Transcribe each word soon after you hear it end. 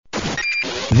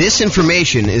This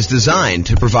information is designed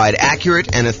to provide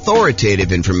accurate and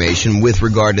authoritative information with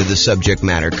regard to the subject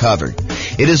matter covered.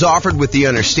 It is offered with the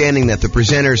understanding that the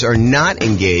presenters are not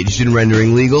engaged in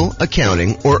rendering legal,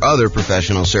 accounting, or other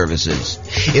professional services.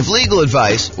 If legal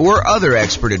advice or other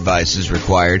expert advice is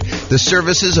required, the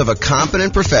services of a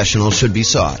competent professional should be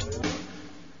sought.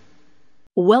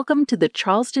 Welcome to the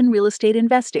Charleston Real Estate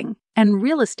Investing and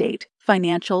Real Estate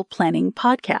Financial Planning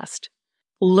Podcast.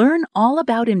 Learn all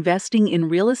about investing in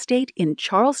real estate in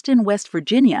Charleston, West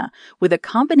Virginia, with a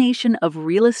combination of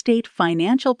real estate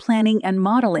financial planning and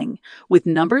modeling with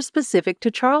numbers specific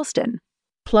to Charleston,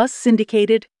 plus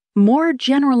syndicated, more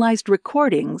generalized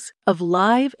recordings of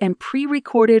live and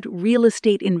pre-recorded real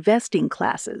estate investing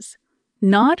classes,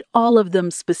 not all of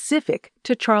them specific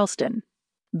to Charleston.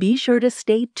 Be sure to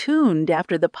stay tuned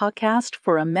after the podcast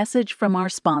for a message from our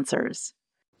sponsors.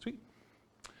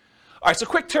 All right, so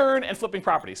quick turn and flipping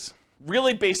properties.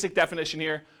 Really basic definition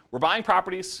here. We're buying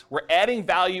properties, we're adding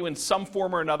value in some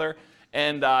form or another,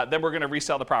 and then we're going to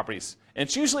resell the properties. And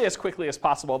it's usually as quickly as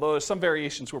possible, although there's some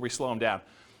variations where we slow them down.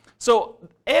 So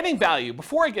adding value,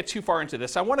 before I get too far into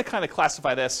this, I want to kind of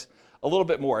classify this a little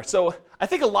bit more. So I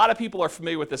think a lot of people are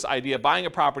familiar with this idea of buying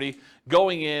a property,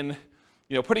 going in,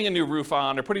 putting a new roof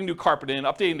on or putting new carpet in,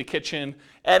 updating the kitchen,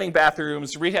 adding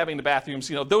bathrooms, rehabbing the bathrooms,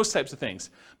 those types of things.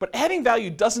 But adding value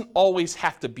doesn't always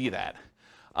have to be that.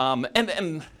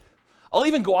 And I'll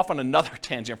even go off on another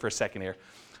tangent for a second here.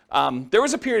 There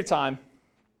was a period of time,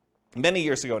 many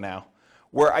years ago now,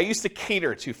 where I used to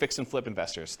cater to fix and flip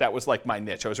investors. That was like my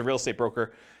niche. I was a real estate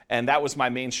broker, and that was my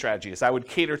main strategy, is I would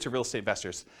cater to real estate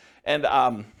investors. And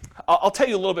I'll tell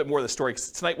you a little bit more of the story,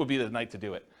 because tonight would be the night to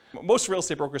do it. Most real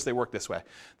estate brokers, they work this way.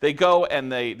 They go and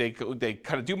they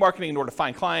kind of do marketing in order to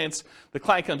find clients. The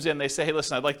client comes in, they say, hey,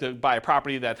 listen, I'd like to buy a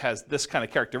property that has this kind of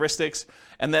characteristics.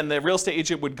 And then the real estate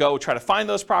agent would go try to find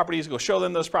those properties, go show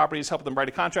them those properties, help them write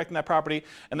a contract in that property,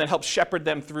 and then help shepherd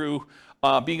them through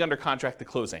being under contract to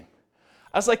closing.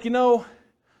 I was like,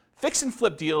 fix and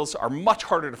flip deals are much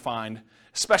harder to find,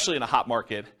 especially in a hot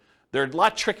market. They're a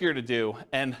lot trickier to do,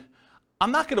 and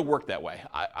I'm not going to work that way.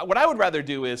 What I would rather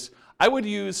do is I would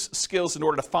use skills in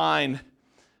order to find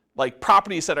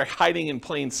properties that are hiding in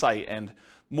plain sight and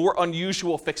more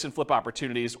unusual fix and flip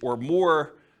opportunities, or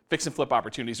more fix and flip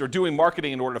opportunities, or doing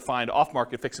marketing in order to find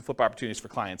off-market fix and flip opportunities for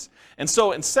clients. And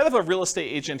so instead of a real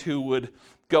estate agent who would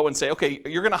go and say, okay,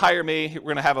 you're going to hire me, we're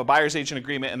going to have a buyer's agent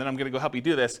agreement, and then I'm going to go help you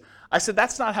do this, I said,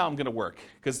 that's not how I'm going to work,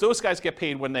 because those guys get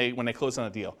paid when they close on a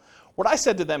deal. What I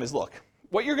said to them is, look,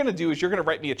 what you're going to do is you're going to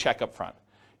write me a check up front.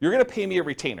 You're going to pay me a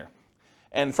retainer.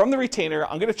 And from the retainer,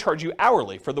 I'm going to charge you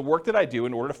hourly for the work that I do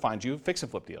in order to find you fix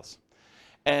and flip deals.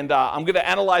 And I'm going to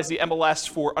analyze the MLS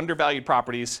for undervalued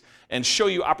properties and show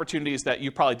you opportunities that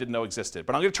you probably didn't know existed.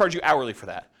 But I'm going to charge you hourly for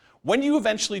that. When you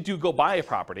eventually do go buy a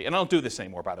property, and I don't do this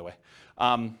anymore, by the way,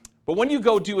 but when you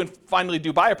go do and finally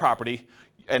do buy a property,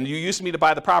 and you use me to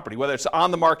buy the property, whether it's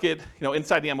on the market,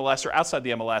 inside the MLS or outside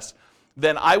the MLS,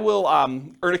 then I will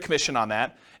earn a commission on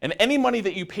that. And any money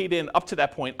that you paid in up to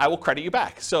that point, I will credit you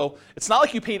back. So it's not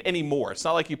like you paid any more. It's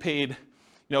not like you paid,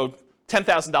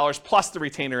 $10,000 plus the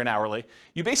retainer and hourly.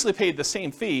 You basically paid the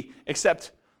same fee,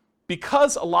 except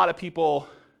because a lot of people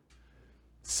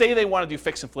say they want to do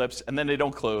fix and flips and then they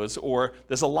don't close, or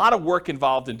there's a lot of work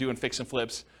involved in doing fix and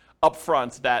flips up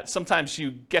front, that sometimes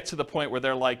you get to the point where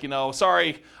they're like,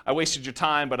 sorry, I wasted your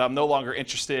time, but I'm no longer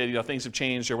interested, things have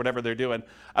changed or whatever they're doing.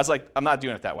 I was like, I'm not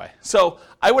doing it that way. So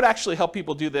I would actually help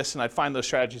people do this, and I'd find those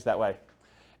strategies that way.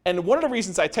 And one of the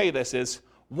reasons I tell you this is,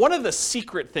 one of the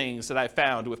secret things that I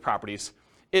found with properties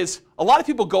is a lot of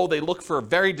people they look for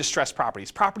very distressed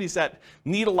properties that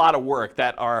need a lot of work,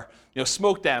 that are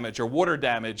smoke damage or water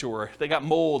damage, or they got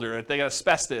mold, or they got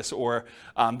asbestos, or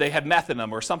they had meth in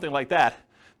them or something like that.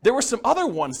 There were some other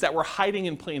ones that were hiding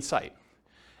in plain sight.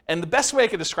 And the best way I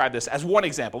could describe this, as one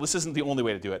example, this isn't the only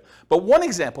way to do it, but one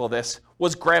example of this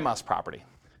was grandma's property.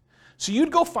 So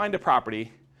you'd go find a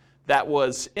property that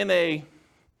was in a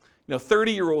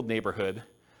 30-year-old neighborhood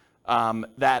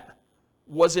that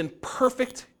was in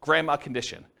perfect grandma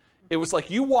condition. It was like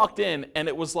you walked in and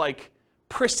it was like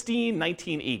pristine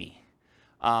 1980.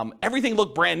 Everything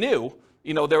looked brand new.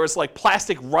 There was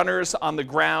plastic runners on the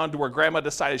ground where grandma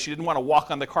decided she didn't want to walk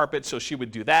on the carpet, so she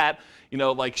would do that.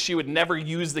 She would never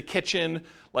use the kitchen.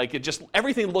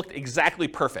 Everything looked exactly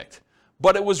perfect.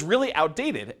 But it was really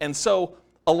outdated. And so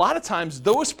a lot of times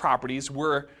those properties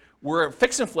were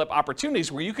fix and flip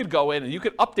opportunities where you could go in and you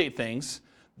could update things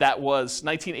that was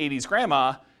 1980s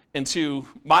grandma into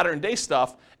modern day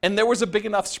stuff, and there was a big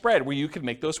enough spread where you could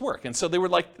make those work. And so they were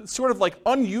sort of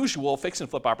unusual fix and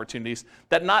flip opportunities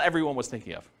that not everyone was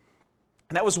thinking of.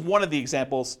 And that was one of the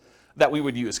examples that we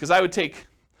would use. Because I would take,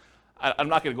 I'm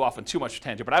not going to go off on too much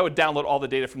tangent, but I would download all the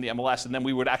data from the MLS, and then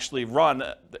we would actually run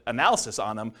analysis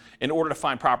on them in order to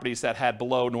find properties that had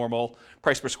below normal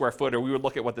price per square foot, or we would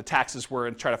look at what the taxes were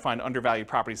and try to find undervalued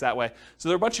properties that way. So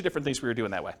there are a bunch of different things we were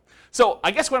doing that way. So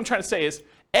I guess what I'm trying to say is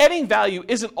adding value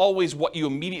isn't always what you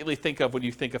immediately think of when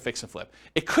you think of fix and flip.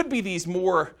 It could be these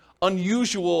more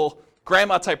unusual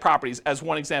grandma type properties as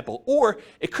one example, or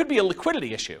it could be a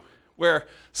liquidity issue, where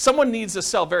someone needs to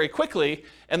sell very quickly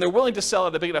and they're willing to sell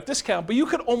at a big enough discount, but you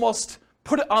could almost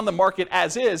put it on the market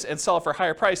as is and sell it for a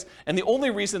higher price. And the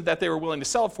only reason that they were willing to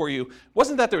sell it for you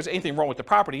wasn't that there was anything wrong with the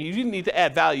property. You didn't need to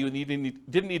add value and you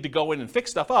didn't need to go in and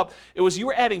fix stuff up. It was you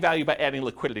were adding value by adding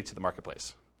liquidity to the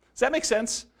marketplace. Does that make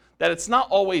sense? That it's not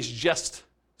always just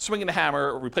swinging a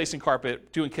hammer, or replacing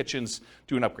carpet, doing kitchens,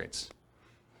 doing upgrades.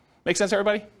 Make sense,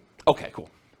 everybody? Okay, cool.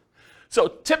 So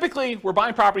typically, we're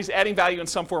buying properties, adding value in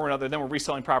some form or another, then we're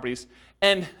reselling properties,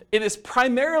 and it is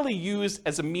primarily used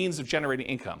as a means of generating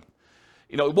income.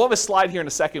 We'll have a slide here in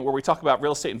a second where we talk about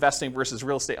real estate investing versus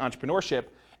real estate entrepreneurship,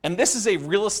 and this is a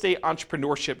real estate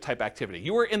entrepreneurship type activity.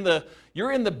 You're in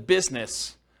the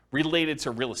business related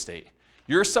to real estate.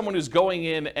 You're someone who's going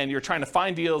in and you're trying to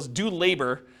find deals, do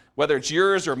labor, whether it's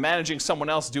yours or managing someone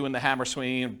else doing the hammer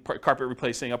swinging, carpet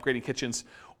replacing, upgrading kitchens,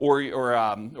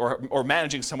 or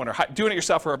managing someone, or doing it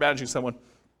yourself, or managing someone.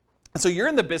 And so you're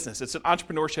in the business. It's an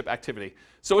entrepreneurship activity.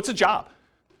 So it's a job.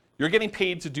 You're getting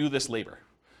paid to do this labor.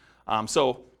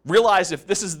 So realize if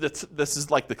this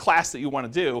is like the class that you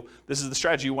want to do, this is the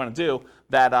strategy you want to do,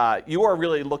 that you are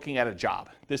really looking at a job.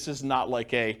 This is not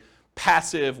like a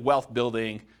passive wealth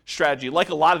building strategy like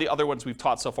a lot of the other ones we've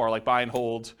taught so far, like buy and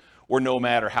hold, or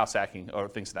nomad, or house hacking, or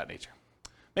things of that nature.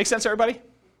 Make sense, everybody?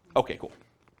 Okay, cool.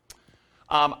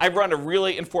 I run a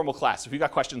really informal class. If you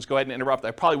got questions, go ahead and interrupt.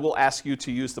 I probably will ask you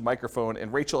to use the microphone,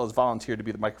 and Rachel has volunteered to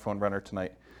be the microphone runner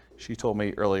tonight. She told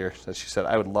me earlier that she said,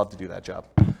 I would love to do that job.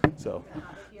 So,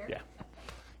 yeah,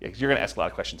 because you're going to ask a lot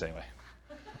of questions anyway.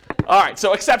 All right,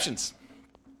 so exceptions.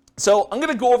 So I'm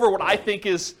going to go over what I think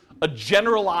is a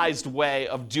generalized way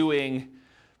of doing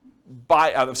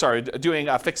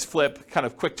fix flip, kind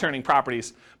of quick turning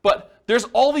properties. But there's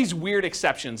all these weird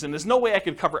exceptions, and there's no way I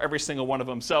could cover every single one of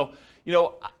them. So,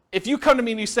 if you come to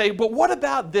me and you say, but what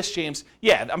about this, James?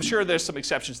 Yeah, I'm sure there's some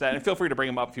exceptions to that, and feel free to bring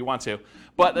them up if you want to.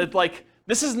 But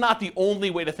this is not the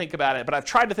only way to think about it, but I've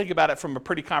tried to think about it from a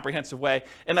pretty comprehensive way,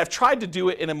 and I've tried to do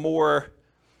it in a more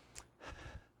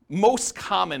most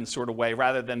common sort of way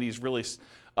rather than these really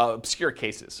obscure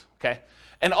cases, okay?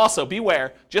 And also,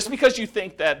 beware, just because you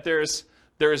think that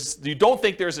you don't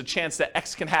think there's a chance that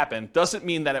X can happen, doesn't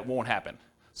mean that it won't happen.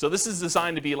 So this is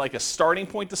designed to be like a starting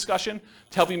point discussion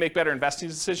to help you make better investing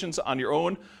decisions on your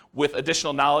own with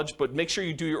additional knowledge, but make sure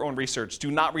you do your own research.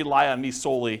 Do not rely on me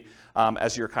solely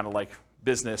as your kind of like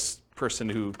business person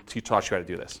who taught you how to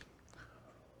do this.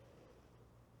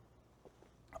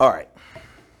 All right.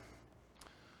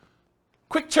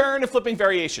 Quick turn and flipping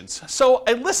variations. So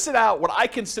I listed out what I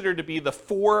consider to be the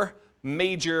 4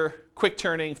 major quick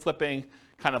turning, flipping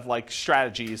kind of like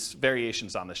strategies,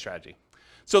 variations on this strategy.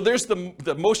 So there's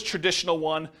the most traditional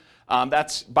one.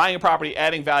 That's buying a property,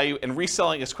 adding value, and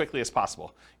reselling as quickly as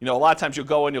possible. A lot of times you'll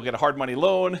go in, you'll get a hard money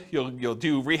loan, you'll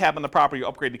do rehab on the property, you'll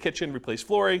upgrade the kitchen, replace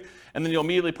flooring, and then you'll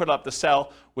immediately put it up to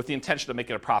sell with the intention of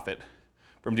making a profit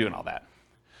from doing all that.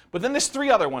 But then there's 3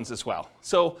 other ones as well.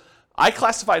 So I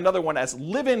classify another one as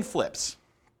live-in flips.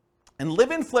 And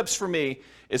live-in flips for me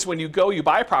is when you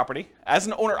buy a property as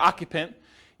an owner-occupant,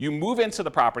 you move into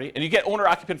the property, and you get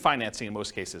owner-occupant financing in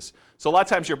most cases. So a lot of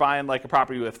times you're buying like a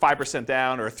property with 5%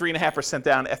 down, or 3.5%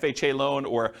 down FHA loan,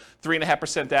 or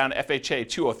 3.5% down FHA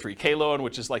 203K loan,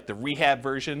 which is like the rehab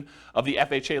version of the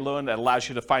FHA loan that allows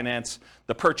you to finance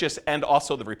the purchase and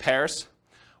also the repairs.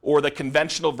 Or the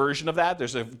conventional version of that,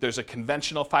 there's a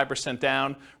conventional 5%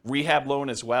 down rehab loan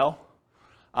as well.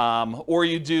 Or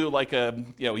you do like a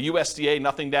USDA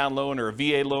nothing down loan, or a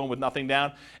VA loan with nothing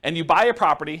down, and you buy a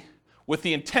property with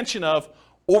the intention of,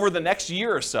 over the next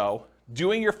year or so,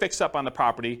 doing your fix-up on the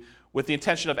property with the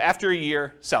intention of, after a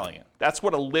year, selling it. That's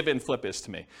what a live-in flip is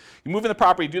to me. You move in the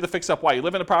property, do the fix-up while you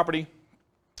live in the property,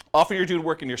 often you're doing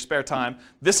work in your spare time.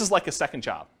 This is like a second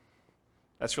job.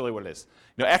 That's really what it is.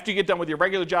 After you get done with your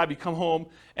regular job, you come home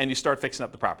and you start fixing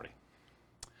up the property.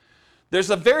 There's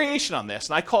a variation on this,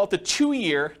 and I call it the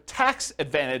 2-year tax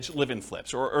advantage live-in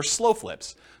flips, or slow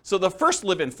flips. So the first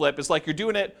live-in flip is like you're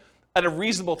doing it at a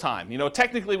reasonable time.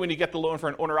 Technically when you get the loan for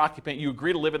an owner-occupant, you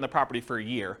agree to live in the property for a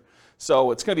year.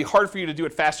 So it's going to be hard for you to do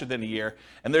it faster than a year.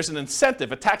 And there's an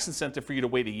incentive, a tax incentive for you to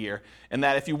wait a year. And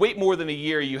that if you wait more than a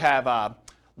year, you have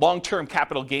long-term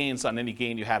capital gains on any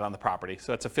gain you had on the property.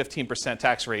 So that's a 15%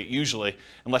 tax rate usually,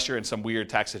 unless you're in some weird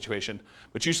tax situation,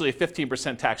 but usually a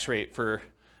 15% tax rate for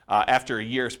after a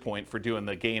year's point for doing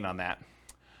the gain on that.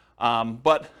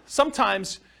 But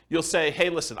sometimes you'll say, hey,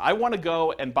 listen, I want to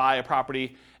go and buy a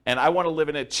property and I want to live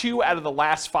in it 2 out of the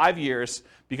last 5 years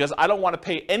because I don't want to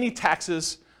pay any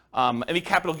taxes, any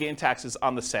capital gain taxes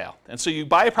on the sale. And so you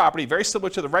buy a property very similar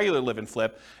to the regular live and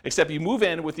flip, except you move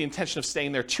in with the intention of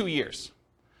staying there 2 years.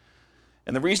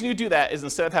 And the reason you do that is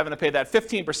instead of having to pay that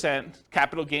 15%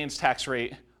 capital gains tax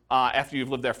rate after you've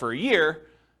lived there for a year,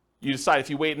 you decide if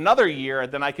you wait another year,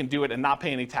 then I can do it and not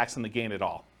pay any tax on the gain at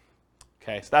all.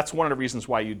 Okay, so that's one of the reasons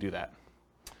why you do that.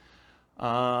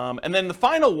 And then the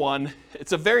final one,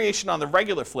 it's a variation on the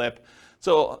regular flip.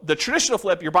 So the traditional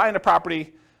flip, you're buying a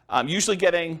property, usually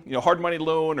getting hard money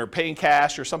loan or paying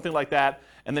cash or something like that,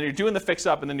 and then you're doing the fix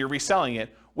up and then you're reselling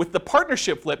it. With the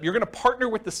partnership flip, you're going to partner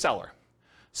with the seller.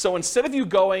 So instead of you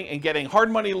going and getting hard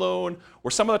money loan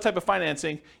or some other type of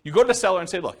financing, you go to the seller and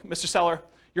say, look, Mr. Seller,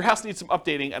 your house needs some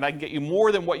updating and I can get you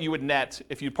more than what you would net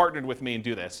if you partnered with me and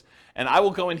do this. And I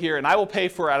will go in here and I will pay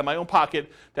for, out of my own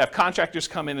pocket, to have contractors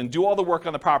come in and do all the work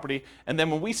on the property. And then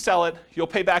when we sell it, you'll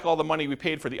pay back all the money we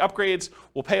paid for the upgrades,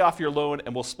 we'll pay off your loan,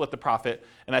 and we'll split the profit.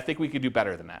 And I think we could do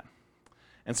better than that.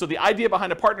 And so the idea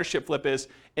behind a partnership flip is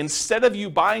instead of you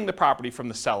buying the property from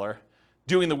the seller,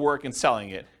 doing the work and selling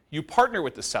it, you partner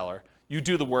with the seller, you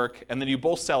do the work, and then you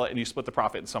both sell it and you split the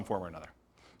profit in some form or another.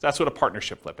 So that's what a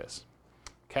partnership flip is.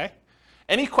 Okay?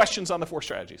 Any questions on the 4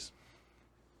 strategies?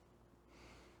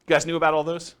 You guys knew about all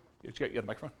those? You got the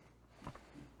microphone?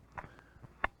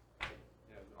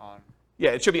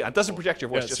 Yeah, it should be on. It doesn't project your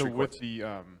voice. Just so records. With the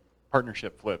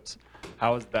partnership flips,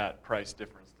 how is that price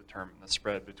difference determined, the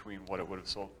spread between what it would have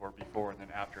sold for before and then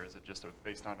after? Is it just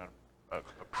based on a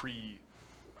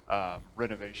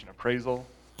pre-renovation appraisal?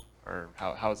 Or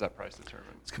how is that price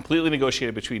determined? It's completely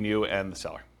negotiated between you and the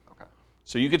seller. Okay.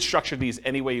 So you can structure these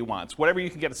any way you want. It's whatever you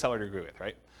can get a seller to agree with,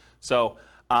 right? So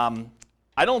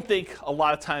I don't think a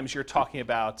lot of times you're talking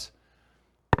about,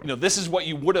 this is what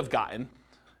you would have gotten,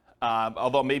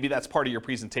 although maybe that's part of your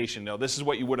presentation. This is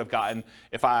what you would have gotten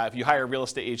if you hire a real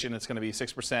estate agent. It's going to be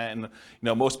 6%, and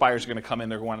most buyers are going to come in.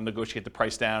 They're going to negotiate the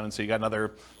price down, and so you got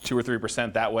another 2 or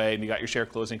 3% that way, and you got your share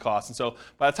closing costs. And so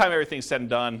by the time everything's said and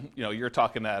done, you're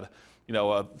talking at a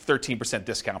 13%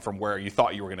 discount from where you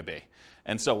thought you were going to be.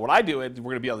 And so what I do is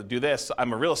we're going to be able to do this.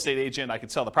 I'm a real estate agent. I can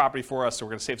sell the property for us, so we're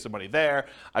going to save some money there.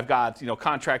 I've got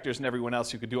contractors and everyone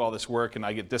else who could do all this work, and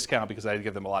I get discount because I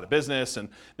give them a lot of business. And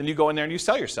then you go in there and you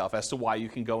sell yourself as to why you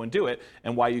can go and do it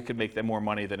and why you can make them more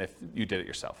money than if you did it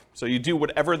yourself. So you do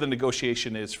whatever the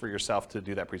negotiation is for yourself to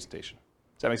do that presentation.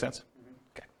 Does that make sense?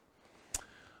 Okay.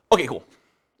 Okay, cool.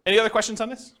 Any other questions on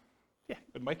this? Yeah,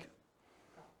 good, Mike.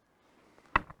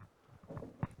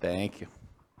 Thank you.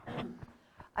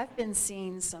 I've been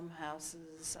seeing some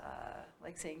houses,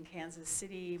 like say in Kansas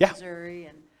City, Yeah. Missouri,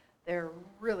 and they're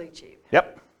really cheap.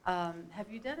 Yep. Have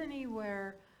you done any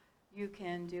where you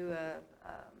can do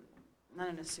not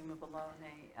an assumable loan,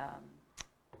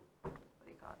 what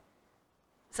do you call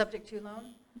it? Subject to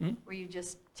loan, where you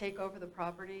just take over the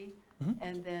property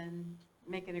and then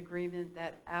make an agreement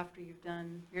that after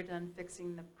you're done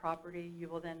fixing the property, you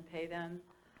will then pay them.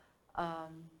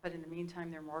 But in the meantime,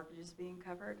 their mortgage is being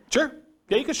covered? Sure.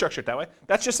 Yeah, you can structure it that way.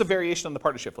 That's just a variation on the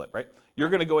partnership flip, right? You're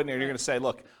going to go in there and you're going to say,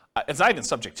 look, it's not even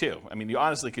subject to. I mean, you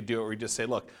honestly could do it where you just say,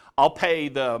 look, I'll pay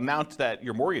the amount that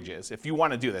your mortgage is. If you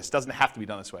want to do this, it doesn't have to be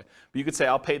done this way. But you could say,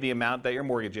 I'll pay the amount that your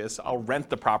mortgage is. I'll rent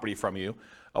the property from you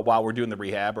while we're doing the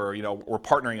rehab, or we're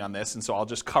partnering on this, and so I'll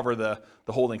just cover the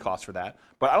holding costs for that.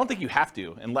 But I don't think you have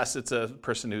to, unless it's a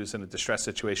person who's in a distressed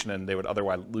situation and they would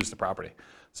otherwise lose the property.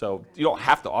 So you don't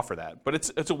have to offer that, but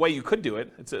it's a way you could do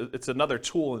it. It's another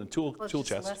tool in the tool Just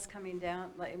chest. less coming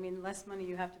down, less money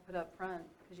you have to put up front,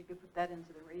 because you could put that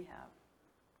into the rehab,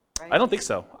 right? I don't think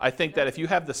so. I think that if you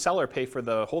have the seller pay for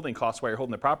the holding costs while you're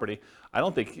holding the property, I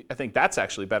think that's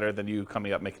actually better than you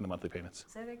coming up making the monthly payments.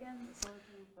 Say that again?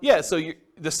 Yeah, so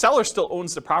the seller still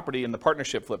owns the property in the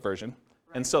partnership flip version,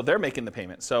 and so they're making the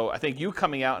payment. So I think you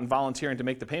coming out and volunteering to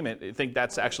make the payment, I think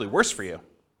that's actually worse for you.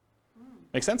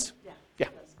 Make sense? Yeah. Yeah.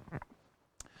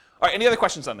 All right, any other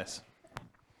questions on this? Do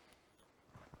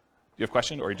you have a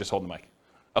question, or are you just holding the mic?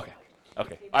 Okay.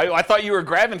 I thought you were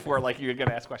grabbing for it like you were going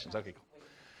to ask questions. Okay, cool.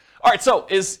 All right, so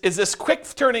is this quick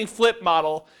turning flip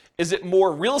model, is it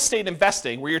more real estate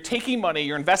investing where you're taking money,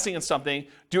 you're investing in something,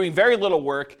 doing very little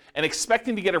work, and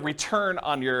expecting to get a return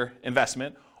on your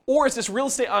investment? Or is this real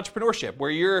estate entrepreneurship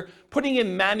where you're putting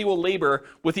in manual labor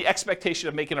with the expectation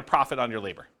of making a profit on your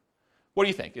labor? What do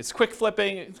you think? Is quick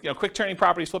flipping, quick turning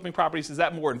properties, flipping properties, is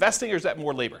that more investing or is that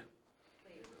more labor?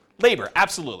 Labor,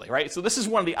 absolutely, right? So this is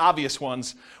one of the obvious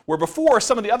ones where before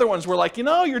some of the other ones were like,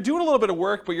 you're doing a little bit of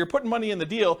work, but you're putting money in the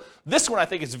deal. This one I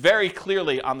think is very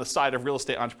clearly on the side of real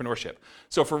estate entrepreneurship.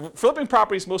 So for flipping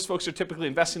properties, most folks are typically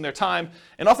investing their time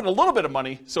and often a little bit of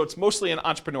money, so it's mostly an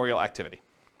entrepreneurial activity.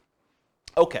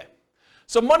 Okay,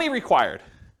 so money required.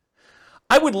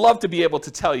 I would love to be able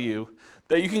to tell you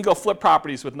that you can go flip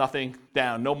properties with nothing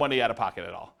down, no money out of pocket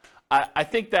at all. I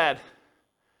think that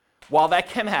while that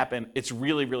can happen, it's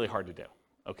really, really hard to do,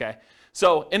 okay?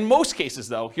 So in most cases,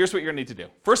 though, here's what you're gonna need to do.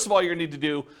 First of all, you're gonna need to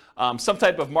do some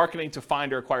type of marketing to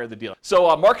find or acquire the deal.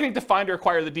 So marketing to find or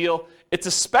acquire the deal, it's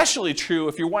especially true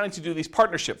if you're wanting to do these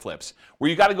partnership flips, where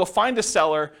you gotta go find a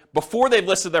seller before they've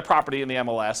listed their property in the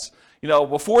MLS,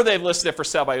 before they've listed it for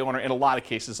sale by owner in a lot of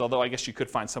cases, although I guess you could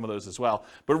find some of those as well.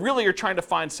 But really you're trying to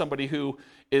find somebody who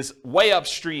is way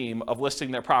upstream of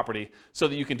listing their property so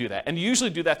that you can do that. And you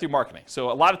usually do that through marketing.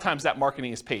 So a lot of times that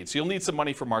marketing is paid. So you'll need some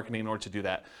money for marketing in order to do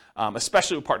that,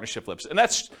 especially with partnership flips. And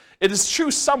it is true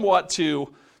somewhat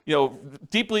to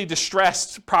deeply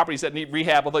distressed properties that need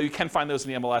rehab, although you can find those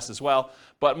in the MLS as well.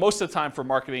 But most of the time for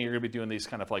marketing, you're gonna be doing these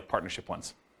kind of like partnership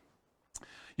ones.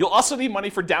 You'll also need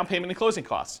money for down payment and closing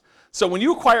costs. So when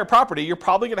you acquire property, you're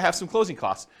probably gonna have some closing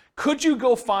costs. Could you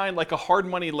go find like a hard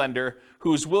money lender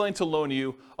who's willing to loan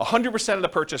you 100% of the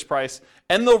purchase price,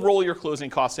 and they'll roll your closing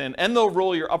costs in, and they'll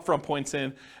roll your upfront points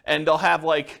in, and they'll have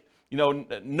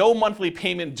no monthly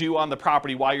payment due on the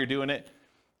property while you're doing it?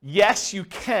 Yes, you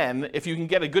can, if you can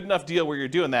get a good enough deal where you're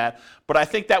doing that, but I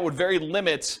think that would very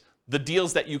limit the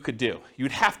deals that you could do.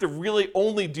 You'd have to really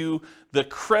only do the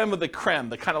creme of the creme,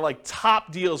 the kind of like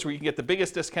top deals where you can get the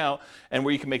biggest discount and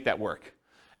where you can make that work.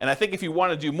 And I think if you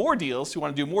want to do more deals, you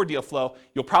want to do more deal flow,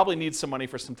 you'll probably need some money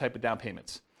for some type of down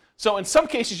payments. So in some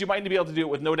cases, you might be able to do it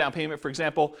with no down payment. For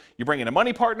example, you bring in a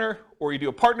money partner, or you do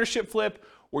a partnership flip,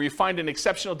 or you find an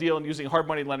exceptional deal and using a hard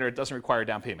money lender, it doesn't require a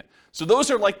down payment. So those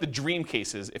are like the dream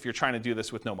cases if you're trying to do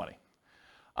this with no money.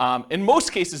 In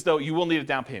most cases, though, you will need a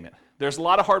down payment. There's a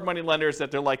lot of hard money lenders that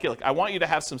they're like, hey, look, I want you to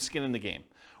have some skin in the game.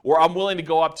 Or I'm willing to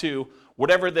go up to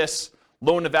whatever this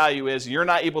loan to value is. You're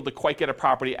not able to quite get a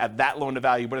property at that loan to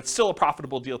value, but it's still a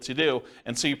profitable deal to do.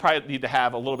 And so you probably need to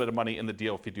have a little bit of money in the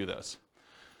deal if you do those.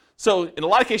 So in a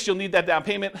lot of cases, you'll need that down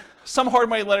payment. Some hard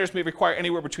money lenders may require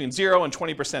anywhere between 0 and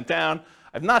 20% down.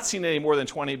 I've not seen any more than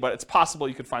 20, but it's possible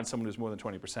you could find someone who's more than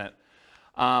 20%.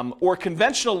 Or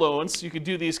conventional loans, you could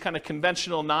do these kind of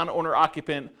conventional non-owner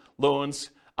occupant loans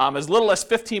as little as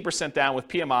 15% down with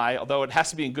PMI, although it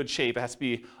has to be in good shape. It has to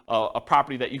be a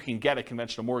property that you can get a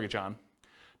conventional mortgage on.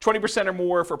 20% or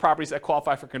more for properties that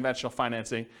qualify for conventional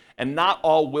financing, and not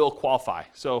all will qualify.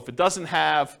 So if it doesn't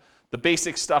have the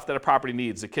basic stuff that a property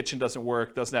needs, the kitchen doesn't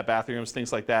work, doesn't have bathrooms,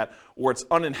 things like that, or it's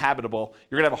uninhabitable,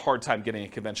 you're gonna have a hard time getting a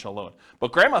conventional loan.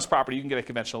 But grandma's property, you can get a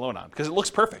conventional loan on because it looks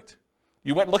perfect.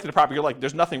 You went and looked at the property, you're like,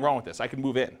 there's nothing wrong with this, I can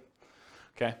move in,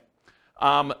 okay?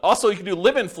 Also, you can do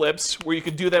live-in flips where you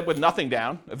could do that with nothing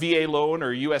down, a VA loan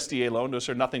or a USDA loan, those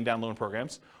are nothing down loan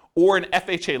programs, or an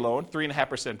FHA loan,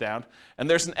 3.5% down. And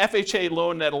there's an FHA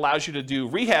loan that allows you to do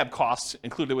rehab costs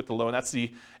included with the loan. That's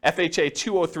the FHA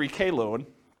 203K loan.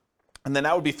 And then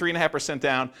that would be 3.5%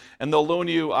 down, and they'll loan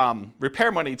you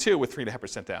repair money too with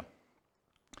 3.5% down.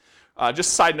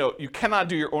 Just a side note, you cannot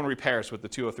do your own repairs with the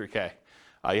 203K.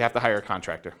 You have to hire a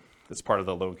contractor. That's part of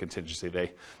the loan contingency.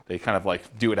 They kind of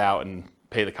like do it out and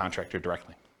pay the contractor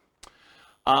directly.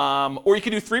 Or you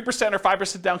can do 3% or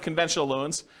 5% down conventional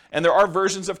loans, and there are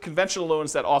versions of conventional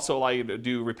loans that also allow you to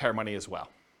do repair money as well.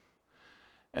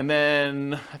 And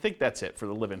then I think that's it for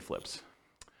the live-in flips.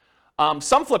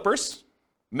 Some flippers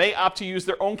may opt to use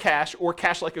their own cash or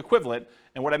cash-like equivalent.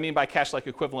 And what I mean by cash-like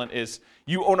equivalent is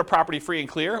you own a property free and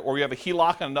clear, or you have a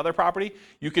HELOC on another property.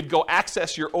 You could go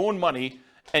access your own money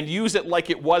and use it like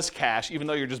it was cash, even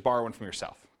though you're just borrowing from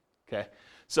yourself. Okay?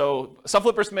 So some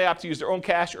flippers may opt to use their own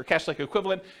cash or cash-like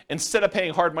equivalent instead of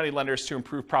paying hard money lenders to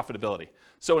improve profitability.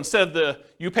 So instead of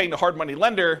you paying the hard money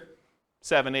lender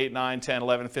 7, 8, 9, 10,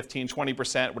 11, 15,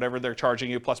 20%, whatever they're charging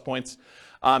you plus points,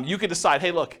 you could decide,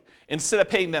 hey, look, instead of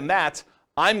paying them that,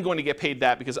 I'm going to get paid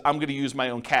that because I'm going to use my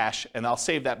own cash and I'll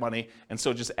save that money, and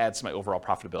so it just adds to my overall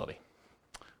profitability.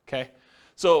 Okay?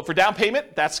 So for down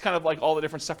payment, that's kind of like all the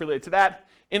different stuff related to that.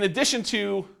 In addition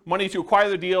to money to acquire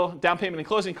the deal, down payment and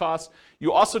closing costs,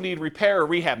 you also need repair or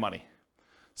rehab money.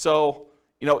 So,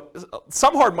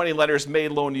 some hard money lenders may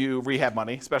loan you rehab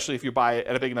money, especially if you buy it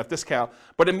at a big enough discount.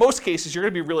 But in most cases, you're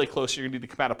going to be really close. You're going to need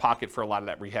to come out of pocket for a lot of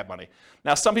that rehab money.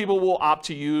 Now, some people will opt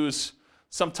to use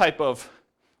some type of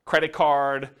credit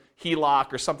card,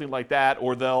 HELOC, or something like that,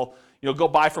 or they'll go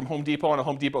buy from Home Depot on a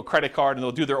Home Depot credit card, and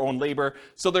they'll do their own labor.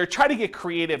 So they're trying to get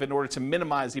creative in order to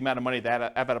minimize the amount of money they have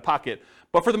out of pocket.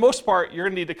 But for the most part, you're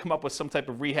going to need to come up with some type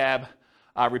of rehab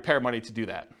repair money to do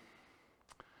that.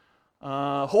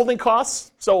 Holding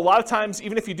costs. So a lot of times,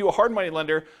 even if you do a hard money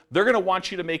lender, they're going to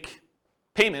want you to make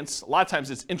payments. A lot of times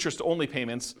it's interest-only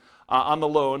payments on the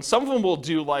loan. Some of them will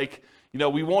do like,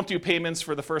 we won't do payments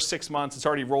for the first 6 months. It's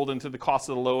already rolled into the cost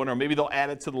of the loan, or maybe they'll add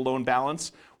it to the loan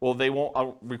balance. Well, they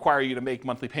won't require you to make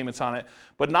monthly payments on it.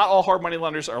 But not all hard money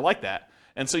lenders are like that.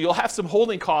 And so you'll have some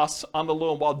holding costs on the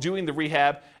loan while doing the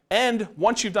rehab. And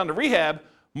once you've done the rehab,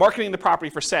 marketing the property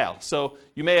for sale. So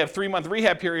you may have 3-month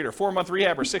rehab period, or 4-month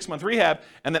rehab, or 6-month rehab,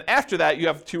 and then after that you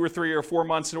have 2 or 3 or 4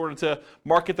 months in order to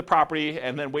market the property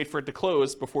and then wait for it to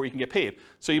close before you can get paid.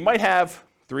 So you might have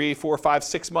 3, 4, 5,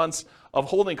 6 months of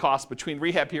holding costs between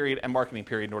rehab period and marketing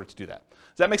period in order to do that.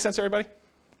 Does that make sense, everybody?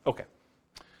 Okay.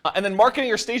 And then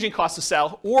marketing or staging costs to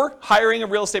sell, or hiring a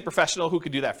real estate professional who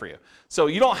could do that for you. So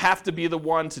you don't have to be the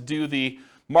one to do the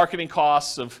marketing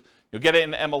costs of get it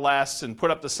in MLS and put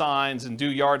up the signs and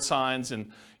do yard signs and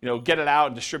get it out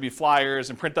and distribute flyers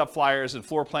and print up flyers and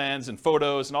floor plans and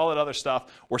photos and all that other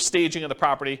stuff, or staging of the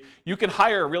property. You can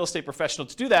hire a real estate professional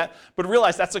to do that, but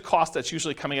realize that's a cost that's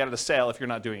usually coming out of the sale if you're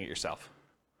not doing it yourself.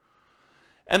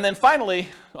 And then finally,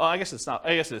 I guess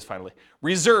it is finally,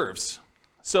 reserves.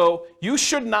 So you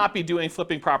should not be doing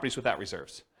flipping properties without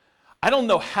reserves. I don't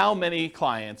know how many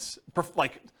clients,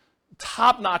 like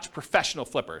top-notch professional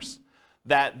flippers,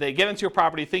 that they get into a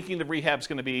property thinking the rehab's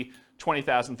going to be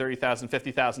 $20,000, $30,000,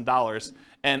 $50,000,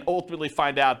 and ultimately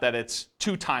find out that it's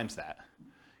 2 times that.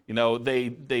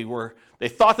 They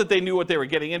thought that they knew what they were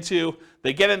getting into.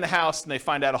 They get in the house and they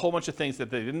find out a whole bunch of things that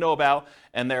they didn't know about,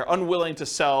 and they're unwilling to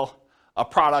sell a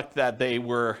product that they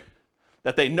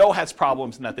know has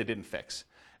problems and that they didn't fix.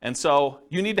 And so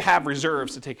you need to have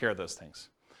reserves to take care of those things.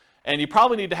 And you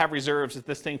probably need to have reserves if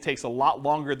this thing takes a lot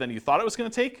longer than you thought it was going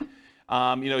to take.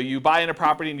 You buy in a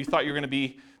property and you thought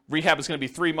rehab is going to be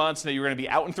 3 months, and that you're going to be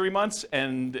out in 3 months,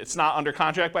 and it's not under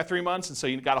contract by 3 months, and so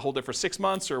you got to hold it for 6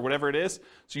 months or whatever it is.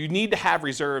 So you need to have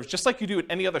reserves, just like you do with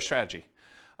any other strategy.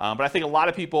 But I think a lot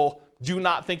of people do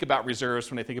not think about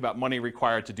reserves when they think about money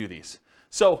required to do these.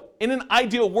 So in an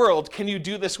ideal world, can you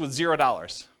do this with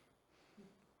 $0?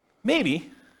 Maybe.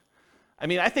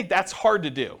 I think that's hard to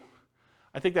do.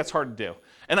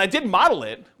 And I did model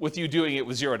it with you doing it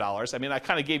with $0. I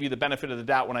kind of gave you the benefit of the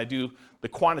doubt when I do the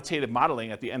quantitative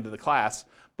modeling at the end of the class,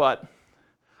 but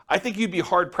I think you'd be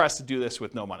hard-pressed to do this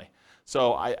with no money.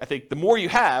 So I think the more you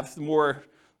have, the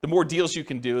more deals you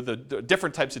can do, the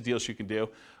different types of deals you can do,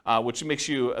 which makes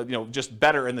you just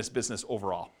better in this business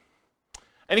overall.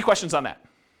 Any questions on that?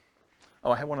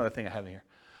 Oh, I have one other thing I have in here.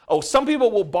 Oh, some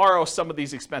people will borrow some of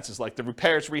these expenses, like the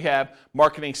repairs, rehab,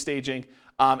 marketing, staging.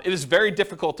 It is very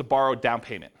difficult to borrow down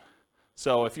payment.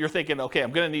 So if you're thinking, okay,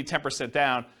 I'm going to need 10%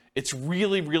 down, it's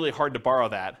really, really hard to borrow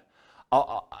that.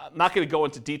 I'm not going to go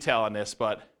into detail on this,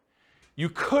 but you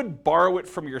could borrow it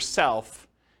from yourself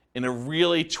in a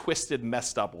really twisted,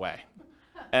 messed up way.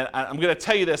 And I'm going to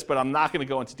tell you this, but I'm not going to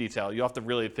go into detail. You'll have to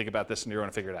really think about this and you're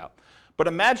going to figure it out. But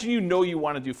imagine you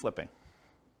want to do flipping.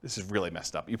 This is really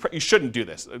messed up. You shouldn't do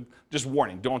this. Just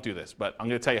warning, don't do this, but I'm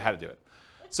going to tell you how to do it.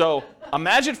 So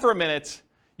imagine for a minute,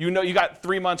 you got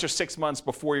 3 months or 6 months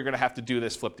before you're going to have to do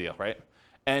this flip deal, right?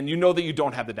 And you know that you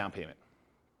don't have the down payment.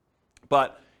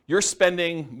 But you're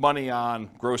spending money on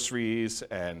groceries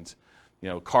and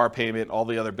car payment, all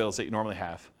the other bills that you normally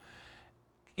have.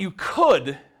 You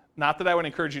could, not that I would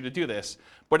encourage you to do this,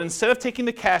 but instead of taking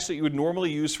the cash that you would normally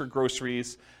use for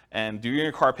groceries and doing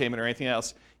your car payment or anything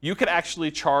else, you could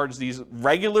actually charge these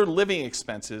regular living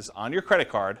expenses on your credit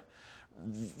card,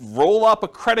 roll up a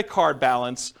credit card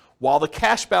balance while the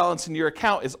cash balance in your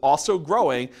account is also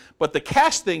growing, but the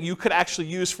cash thing you could actually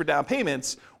use for down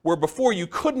payments, where before you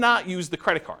could not use the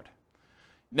credit card.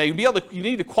 Now you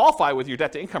need to qualify with your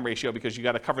debt to income ratio because you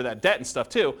got to cover that debt and stuff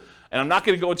too. And I'm not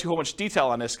going to go into so much detail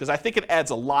on this because I think it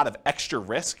adds a lot of extra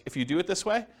risk if you do it this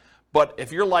way. But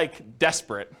if you're like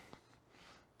desperate,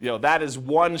 that is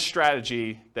one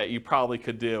strategy that you probably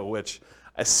could do, which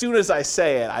as soon as I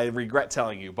say it, I regret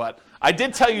telling you. But I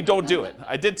did tell you don't do it.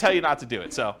 I did tell you not to do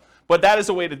it. But that is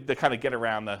a way to kind of get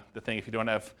around the thing if you don't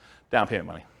have down payment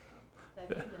money. Have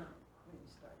you done it when you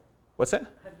started? What's that?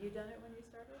 Have you done it when you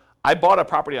started? I bought a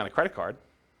property on a credit card.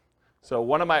 So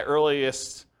one of my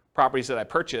earliest properties that I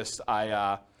purchased,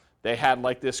 they had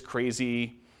like this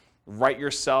crazy write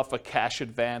yourself a cash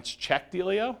advance check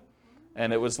dealio.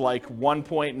 And it was like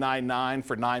 1.99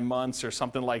 for 9 months or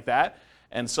something like that.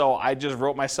 And so I just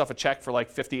wrote myself a check for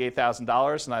like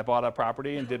 $58,000 and I bought a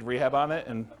property and did rehab on it.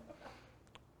 And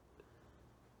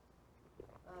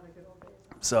The good old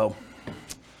So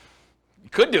you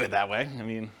could do it that way. I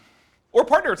mean, or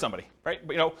partner with somebody, right?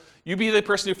 But, you be the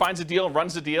person who finds a deal and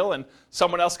runs the deal, and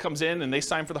someone else comes in and they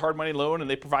sign for the hard money loan and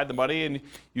they provide the money, and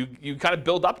you kind of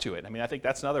build up to it. I mean, I think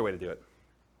that's another way to do it,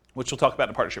 which we'll talk about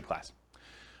in the partnership class.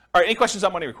 All right, any questions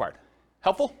on money required?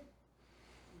 Helpful?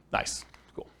 Nice,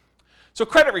 cool. So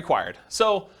credit required.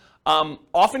 So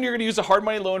often you're going to use a hard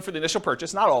money loan for the initial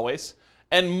purchase, not always.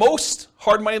 And most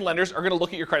hard money lenders are going to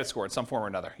look at your credit score in some form or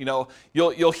another.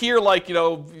 You'll hear like,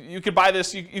 you could buy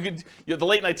this. You could. The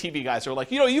late night TV guys are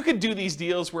like, you could do these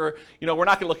deals where, we're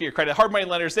not going to look at your credit. Hard money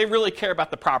lenders, they really care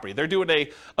about the property. They're doing a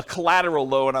collateral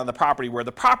loan on the property where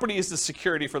the property is the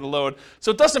security for the loan.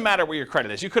 So it doesn't matter where your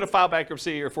credit is. You could have filed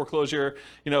bankruptcy or foreclosure,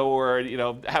 or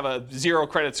have a 0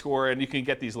 credit score and you can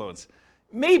get these loans.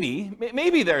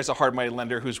 Maybe there's a hard money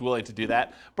lender who's willing to do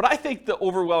that, but I think the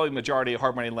overwhelming majority of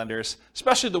hard money lenders,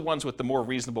 especially the ones with the more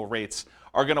reasonable rates,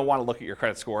 are going to want to look at your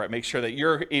credit score and make sure that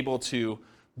you're able to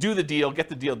do the deal, get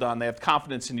the deal done. They have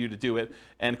confidence in you to do it,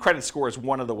 and credit score is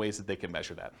one of the ways that they can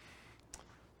measure that.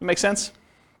 That make sense?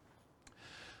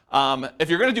 If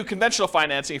you're going to do conventional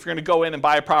financing, if you're going to go in and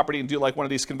buy a property and do like one of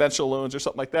these conventional loans or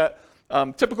something like that,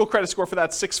 typical credit score for that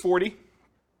is 640.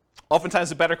 Oftentimes,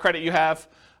 the better credit you have,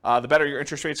 the better your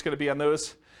interest rate's going to be on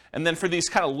those. And then for these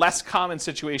kind of less common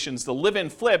situations, the live-in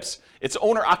flips, it's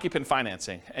owner-occupant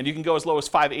financing. And you can go as low as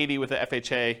 580 with the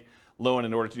FHA loan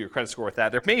in order to do your credit score with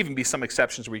that. There may even be some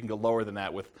exceptions where you can go lower than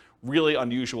that with really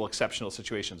unusual, exceptional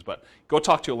situations. But go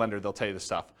talk to a lender. They'll tell you this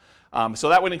stuff. So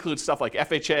that would include stuff like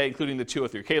FHA, including the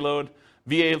 203K loan,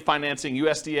 VA financing,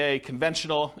 USDA,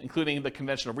 conventional, including the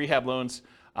conventional rehab loans,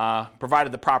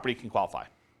 provided the property can qualify.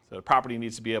 So the property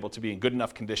needs to be able to be in good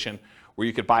enough condition where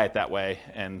you could buy it that way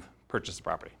and purchase the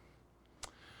property.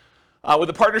 With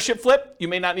a partnership flip, you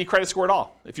may not need credit score at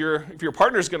all. If your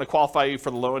partner is going to qualify you for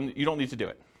the loan, you don't need to do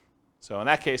it. So in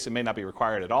that case, it may not be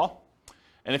required at all.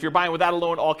 And if you're buying without a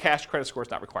loan, all cash, credit score is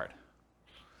not required.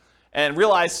 And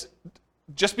realize,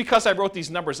 just because I wrote these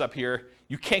numbers up here,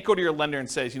 you can't go to your lender and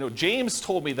say, James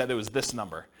told me that it was this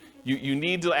number. You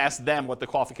need to ask them what the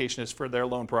qualification is for their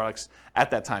loan products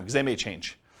at that time, because they may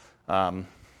change.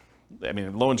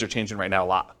 Loans are changing right now a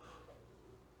lot.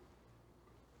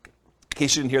 In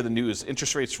case you didn't hear the news,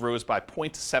 interest rates rose by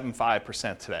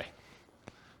 0.75% today.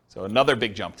 So another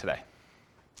big jump today.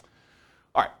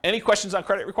 All right, any questions on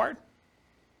credit required?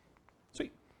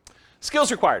 Sweet.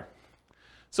 Skills required.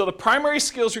 So the primary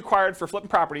skills required for flipping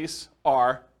properties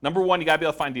are, number one, you got to be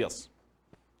able to find deals.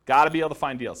 Got to be able to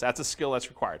find deals. That's a skill that's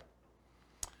required.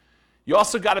 You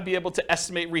also got to be able to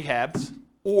estimate rehabs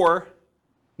or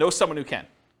know someone who can.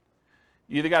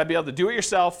 You either got to be able to do it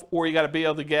yourself or you got to be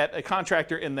able to get a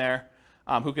contractor in there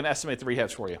who can estimate the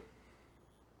rehabs for you.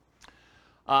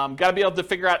 Got to be able to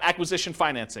figure out acquisition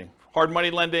financing, hard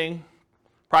money lending,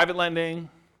 private lending,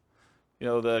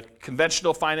 the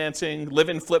conventional financing,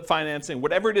 live-in flip financing,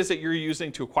 whatever it is that you're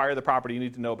using to acquire the property, you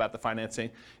need to know about the financing.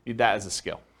 You need that as a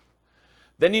skill.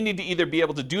 Then you need to either be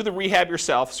able to do the rehab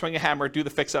yourself, swing a hammer, do the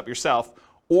fix-up yourself,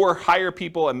 or hire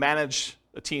people and manage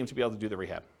a team to be able to do the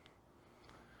rehab.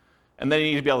 And then you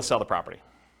need to be able to sell the property.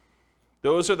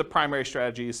 Those are the primary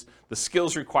strategies, the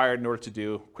skills required in order to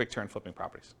do quick-turn flipping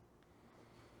properties.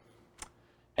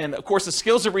 And of course, the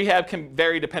skills of rehab can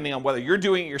vary depending on whether you're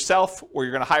doing it yourself or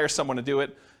you're going to hire someone to do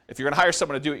it. If you're going to hire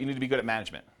someone to do it, you need to be good at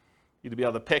management. You need to be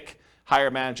able to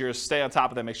hire managers, stay on top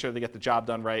of them, make sure they get the job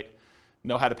done right,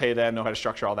 know how to pay them, know how to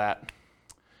structure all that.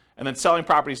 And then selling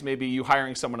properties may be you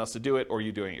hiring someone else to do it or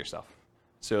you doing it yourself.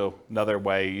 So another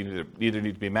way, you either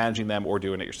need to be managing them or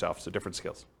doing it yourself. So different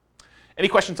skills. Any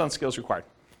questions on skills required?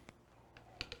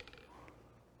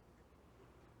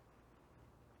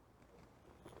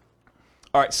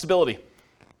 All right, stability.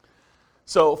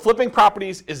 So flipping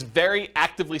properties is very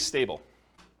actively stable.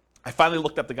 I finally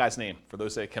looked up the guy's name, for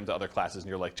those that come to other classes and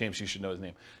you're like, James, you should know his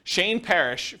name. Shane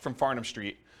Parrish from Farnham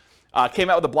Street came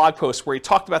out with a blog post where he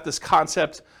talked about this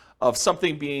concept of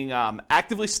something being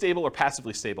actively stable or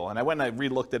passively stable. And I went and I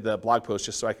re-looked at the blog post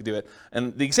just so I could do it.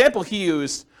 And the example he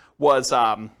used was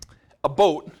a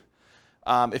boat.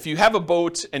 If you have a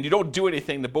boat and you don't do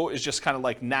anything, the boat is just kind of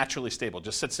like naturally stable.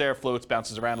 Just sits there, floats,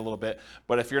 bounces around a little bit.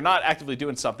 But if you're not actively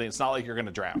doing something, it's not like you're going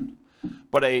to drown.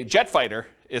 But a jet fighter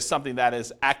is something that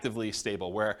is actively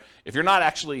stable, where if you're not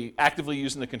actually actively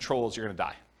using the controls, you're going to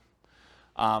die.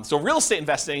 So real estate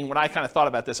investing, when I kind of thought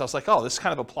about this, I was like, oh, this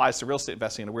kind of applies to real estate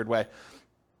investing in a weird way.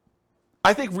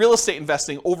 I think real estate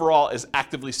investing overall is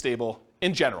actively stable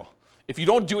in general. If you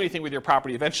don't do anything with your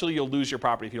property, eventually you'll lose your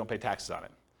property if you don't pay taxes on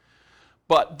it.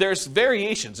 But there's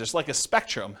variations. There's like a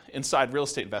spectrum inside real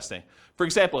estate investing. For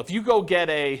example, if you go get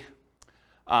a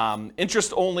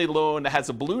interest-only loan that has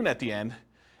a balloon at the end,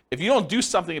 if you don't do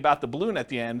something about the balloon at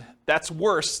the end, that's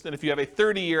worse than if you have a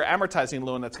 30-year amortizing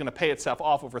loan that's going to pay itself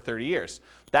off over 30 years.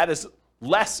 That is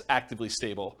less actively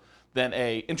stable than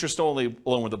a interest-only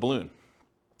loan with a balloon.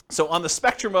 So on the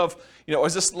spectrum of,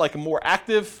 is this like a more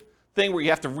active thing where you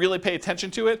have to really pay attention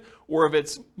to it, or if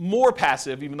it's more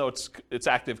passive, even though it's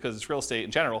active because it's real estate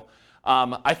in general,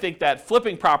 I think that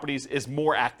flipping properties is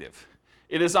more active.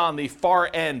 It is on the far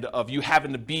end of you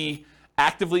having to be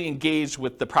actively engaged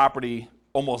with the property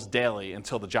almost daily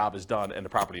until the job is done and the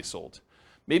property is sold.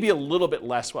 Maybe a little bit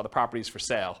less while the property is for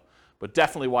sale, but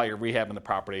definitely while you're rehabbing the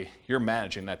property, you're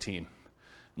managing that team.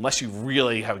 Unless you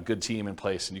really have a good team in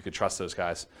place and you could trust those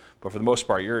guys. But for the most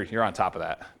part, you're on top of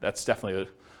that. That's definitely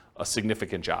a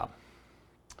significant job.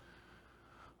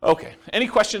 Okay, any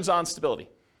questions on stability?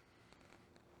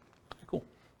 Cool.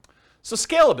 So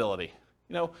scalability.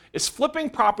 Is flipping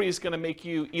properties going to make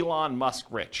you Elon Musk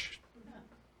rich?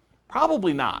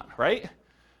 Probably not, right?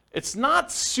 It's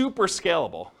not super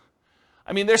scalable.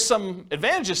 I mean, there's some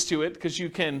advantages to it because you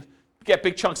can get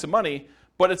big chunks of money,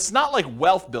 but it's not like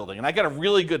wealth building. And I got a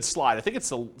really good slide. I think it's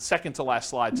the second to last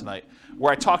slide tonight,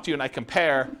 where I talk to you and I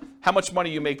compare how much money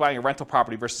you make buying a rental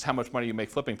property versus how much money you make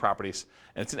flipping properties.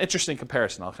 And it's an interesting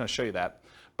comparison. I'll kind of show you that.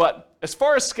 But as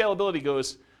far as scalability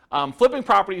goes, flipping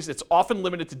properties, it's often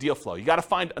limited to deal flow. You got to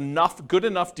find good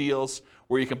enough deals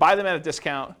where you can buy them at a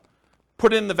discount,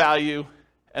 put in the value,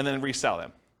 and then resell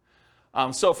them.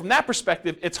 So from that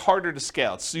perspective, it's harder to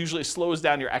scale. It usually slows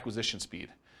down your acquisition speed.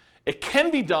 It can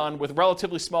be done with a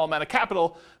relatively small amount of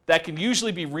capital that can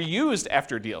usually be reused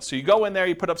after a deal. So you go in there,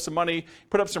 you put up some money,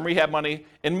 put up some rehab money.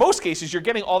 In most cases, you're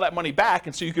getting all that money back,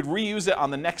 and so you could reuse it on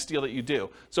the next deal that you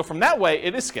do. So from that way,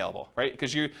 it is scalable, right?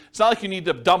 Because it's not like you need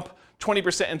to dump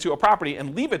 20% into a property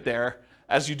and leave it there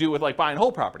as you do with like buy and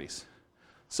hold properties.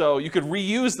 So you could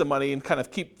reuse the money and kind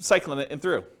of keep cycling it in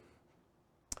through.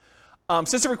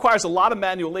 Since it requires a lot of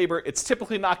manual labor, it's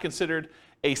typically not considered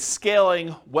a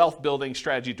scaling wealth building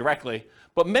strategy directly,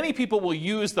 but many people will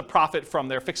use the profit from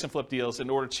their fix and flip deals in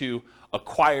order to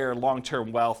acquire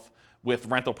long-term wealth with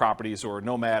rental properties or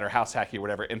nomad or house hacking or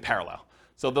whatever in parallel.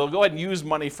 So they'll go ahead and use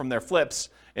money from their flips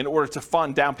in order to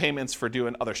fund down payments for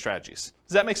doing other strategies.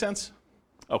 Does that make sense?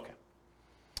 Okay.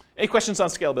 Any questions on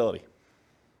scalability?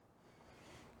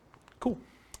 Cool.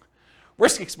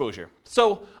 Risk exposure.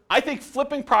 So I think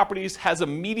flipping properties has a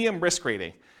medium risk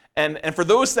rating. And for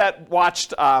those that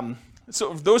watched,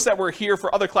 so those that were here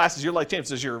for other classes, you're like, James,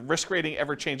 does your risk rating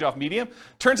ever change off medium?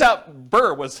 Turns out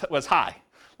Burr was high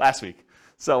last week.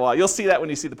 So you'll see that when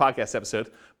you see the podcast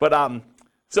episode. But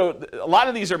so a lot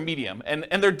of these are medium. And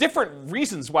there are different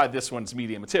reasons why this one's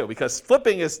medium too, because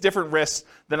flipping is different risks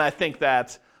than I think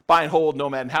that buy and hold,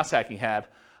 nomad, and house hacking had.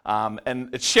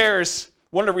 And it shares.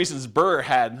 One of the reasons Burr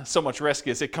had so much risk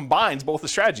is it combines both the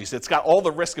strategies. It's got all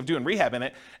the risk of doing rehab in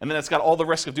it, and then it's got all the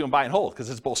risk of doing buy and hold because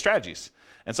it's both strategies.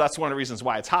 And so that's one of the reasons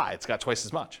why it's high. It's got twice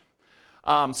as much.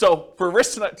 So for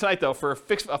risk tonight though, for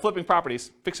flipping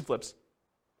properties, fix and flips,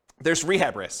 there's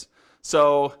rehab risks.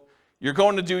 So you're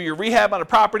going to do your rehab on a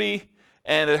property,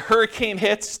 and a hurricane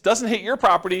hits, doesn't hit your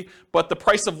property, but the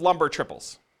price of lumber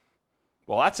triples.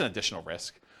 Well, that's an additional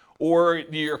risk. Or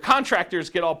your contractors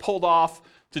get all pulled off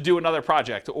to do another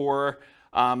project, or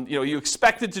you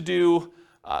expected to do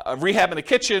a rehab in a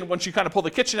kitchen. Once you kind of pull the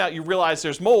kitchen out, you realize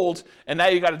there's mold, and now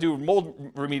you got to do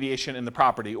mold remediation in the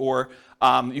property. Or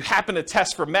you happen to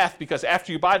test for meth because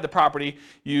after you buy the property,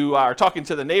 you are talking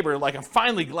to the neighbor like, I'm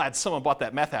finally glad someone bought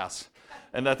that meth house,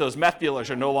 and that those meth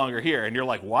dealers are no longer here. And you're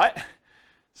like, what?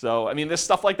 So, I mean, there's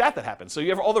stuff like that happens. So you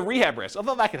have all the rehab risks,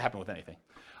 although that could happen with anything.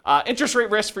 Interest rate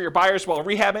risk for your buyers while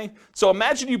rehabbing. So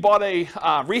imagine you bought a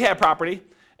rehab property,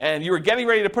 and you were getting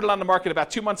ready to put it on the market about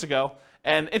 2 months ago,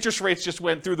 and interest rates just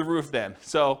went through the roof then.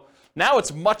 So now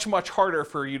it's much, much harder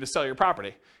for you to sell your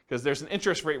property because there's an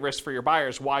interest rate risk for your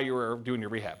buyers while you were doing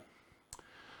your rehab.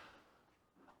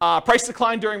 Price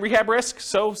decline during rehab risk.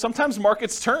 So sometimes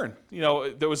markets turn.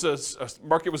 There was a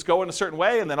market was going a certain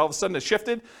way, and then all of a sudden it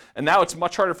shifted, and now it's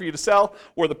much harder for you to sell,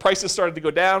 or the prices started to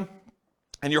go down.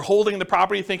 And you're holding the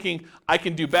property thinking, I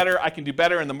can do better,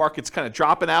 and the market's kind of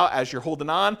dropping out as you're holding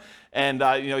on. And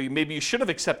maybe you should have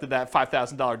accepted that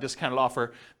 $5,000 discounted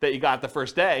offer that you got the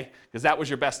first day, because that was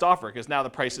your best offer, because now the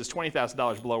price is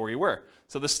 $20,000 below where you were.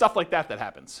 So there's stuff like that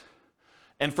happens.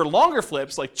 And for longer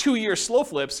flips, like 2-year slow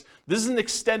flips, this is an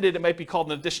extended, it might be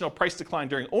called an additional price decline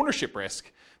during ownership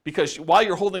risk, because while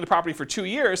you're holding the property for 2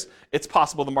 years, it's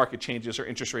possible the market changes or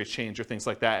interest rates change or things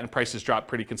like that, and prices drop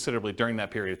pretty considerably during that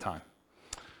period of time.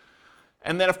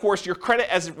 And then, of course, your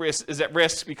credit is at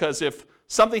risk because if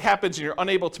something happens and you're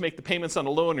unable to make the payments on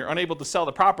the loan, you're unable to sell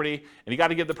the property, and you got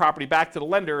to give the property back to the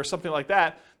lender or something like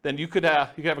that, then you could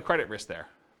have a credit risk there.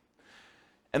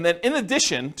 And then in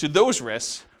addition to those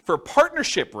risks, for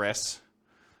partnership risks,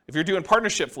 if you're doing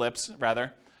partnership flips,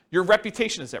 rather, your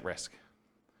reputation is at risk,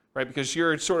 right? Because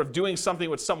you're sort of doing something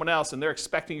with someone else and they're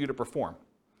expecting you to perform.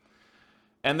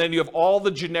 And then you have all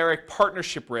the generic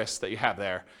partnership risks that you have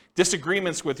there.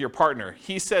 Disagreements with your partner.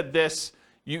 He said this,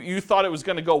 you thought it was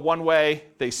going to go one way,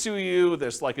 they sue you,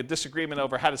 there's like a disagreement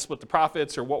over how to split the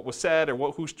profits or what was said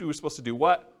or who was supposed to do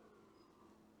what.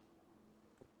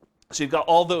 So you've got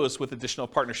all those with additional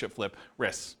partnership flip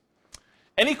risks.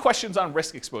 Any questions on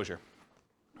risk exposure?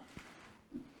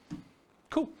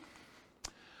 Cool.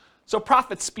 So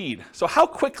profit speed. So how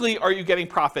quickly are you getting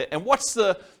profit, and what's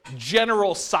the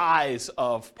general size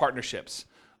of partnerships?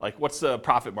 Like what's the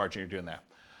profit margin you're doing there?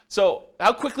 So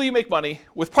how quickly you make money.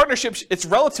 With partnerships, it's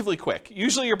relatively quick.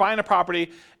 Usually you're buying a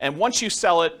property, and once you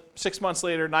sell it, 6 months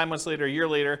later, 9 months later, a year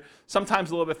later,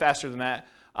 sometimes a little bit faster than that,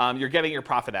 you're getting your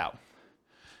profit out.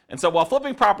 And so while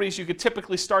flipping properties, you could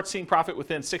typically start seeing profit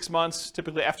within 6 months,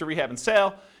 typically after rehab and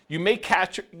sale. You may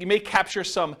capture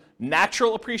some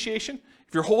natural appreciation.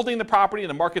 If you're holding the property and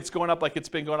the market's going up like it's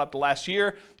been going up the last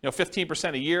year,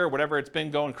 15% a year, whatever it's been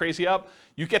going crazy up,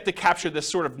 you get to capture this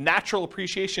sort of natural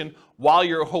appreciation while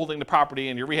you're holding the property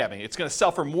and you're rehabbing. It's going to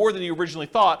sell for more than you originally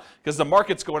thought because the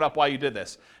market's going up while you did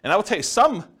this. And I will tell you,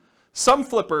 some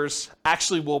flippers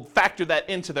actually will factor that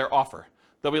into their offer.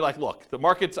 They'll be like, look, the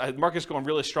market's going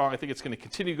really strong. I think it's going to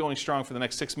continue going strong for the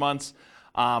next 6 months.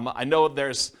 I know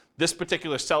this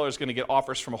particular seller is going to get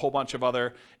offers from a whole bunch of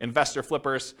other investor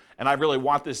flippers, and I really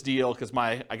want this deal because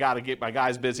I got to get my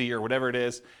guys busy or whatever it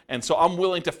is. And so I'm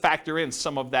willing to factor in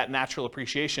some of that natural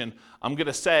appreciation. I'm going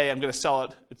to sell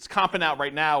it. It's comping out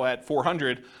right now at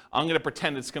 400. I'm going to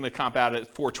pretend it's going to comp out at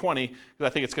 420 because I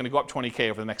think it's going to go up 20K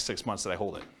over the next 6 months that I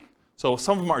hold it. So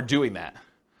some of them are doing that.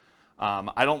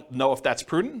 I don't know if that's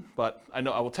prudent, but I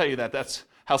will tell you that that's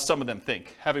how some of them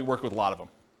think, having worked with a lot of them.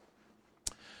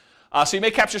 So you may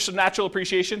capture some natural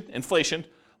appreciation, inflation,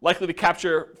 likely to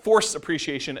capture forced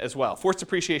appreciation as well. Forced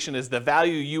appreciation is the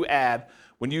value you add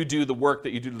when you do the work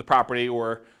that you do to the property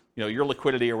or your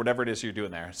liquidity or whatever it is you're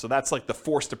doing there. So that's like the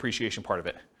forced appreciation part of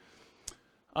it.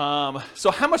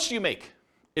 So how much do you make?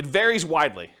 It varies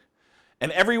widely,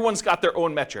 and everyone's got their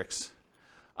own metrics.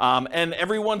 And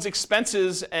everyone's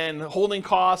expenses and holding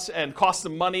costs and costs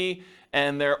of money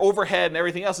and their overhead and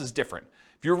everything else is different.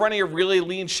 If you're running a really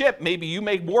lean ship, maybe you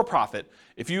make more profit.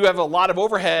 If you have a lot of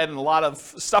overhead and a lot of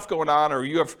stuff going on, or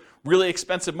you have really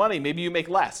expensive money, maybe you make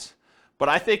less. But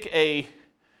I think a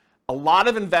lot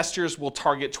of investors will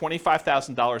target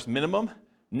 $25,000 minimum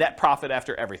net profit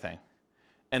after everything.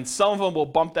 And some of them will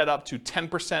bump that up to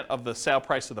 10% of the sale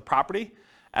price of the property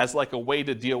as like a way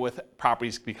to deal with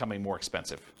properties becoming more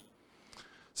expensive.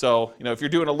 So, if you're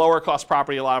doing a lower cost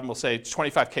property, a lot of them will say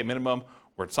 $25K minimum,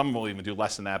 or some will even do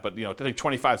less than that, but I think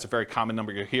 25 is a very common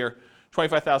number you hear.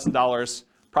 $25,000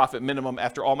 profit minimum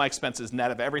after all my expenses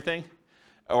net of everything.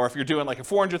 Or if you're doing like a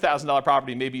 $400,000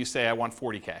 property, maybe you say I want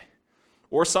 40K.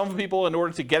 Or some people, in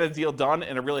order to get a deal done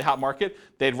in a really hot market,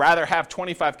 they'd rather have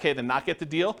 25K than not get the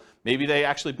deal. Maybe they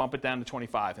actually bump it down to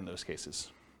 25 in those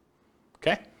cases.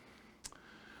 Okay?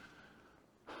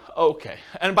 Okay,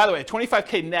 and by the way,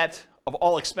 25K net of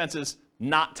all expenses,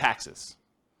 not taxes.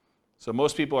 So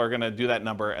most people are going to do that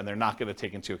number, and they're not going to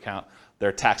take into account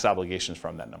their tax obligations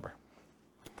from that number.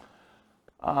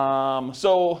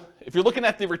 So if you're looking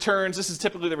at the returns, this is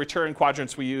typically the return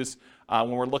quadrants we use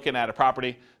when we're looking at a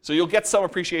property. So you'll get some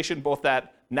appreciation, both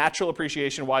that natural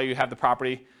appreciation while you have the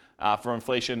property from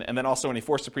inflation, and then also any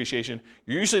forced appreciation.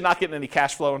 You're usually not getting any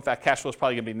cash flow. In fact, cash flow is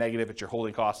probably going to be negative at your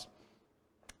holding costs.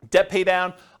 Debt pay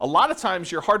down, a lot of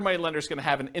times your hard money lender is going to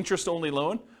have an interest-only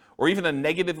loan or even a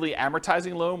negatively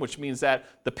amortizing loan, which means that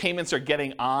the payments are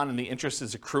getting on and the interest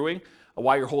is accruing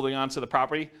while you're holding on to the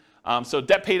property. So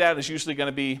debt pay down is usually going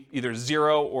to be either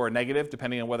zero or a negative,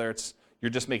 depending on whether you're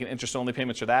just making interest-only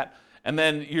payments or that. And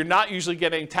then you're not usually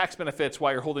getting tax benefits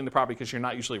while you're holding the property because you're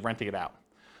not usually renting it out.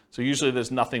 So usually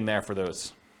there's nothing there for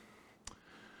those.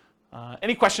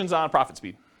 Any questions on profit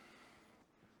speed?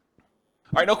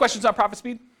 All right, no questions on profit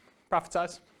speed? Profit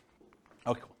size?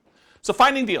 Okay, cool. So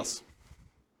finding deals.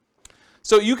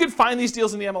 So you can find these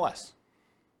deals in the MLS.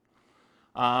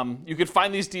 You can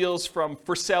find these deals from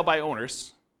for sale by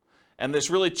owners. And there's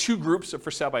really two groups of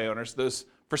for sale by owners. Those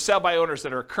for sale by owners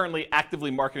that are currently actively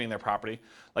marketing their property,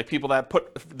 like people that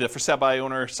put the for sale by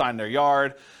owner sign their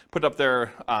yard, put up their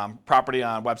property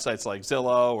on websites like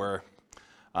Zillow or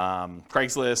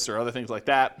Craigslist or other things like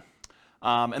that.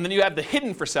 And then you have the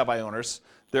hidden for sale by owners.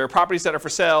 There are properties that are for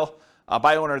sale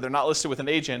by owner. They're not listed with an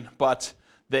agent, but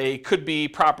they could be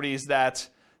properties that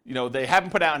they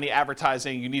haven't put out any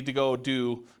advertising. You need to go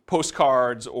do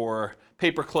postcards or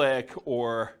pay-per-click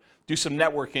or do some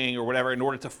networking or whatever in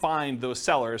order to find those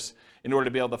sellers, in order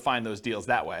to be able to find those deals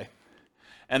that way.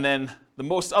 And then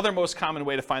the other most common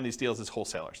way to find these deals is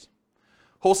wholesalers.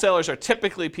 Wholesalers are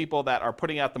typically people that are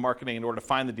putting out the marketing in order to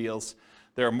find the deals.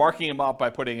 They're marking them up by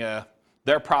putting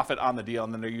their profit on the deal,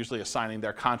 and then they're usually assigning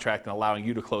their contract and allowing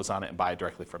you to close on it and buy it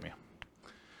directly from you.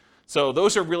 So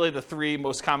those are really the three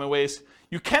most common ways.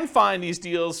 You can find these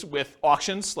deals with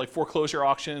auctions, like foreclosure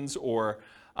auctions or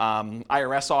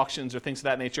IRS auctions or things of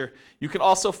that nature. You can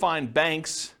also find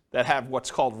banks that have what's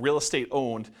called real estate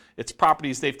owned. It's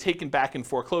properties they've taken back in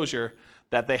foreclosure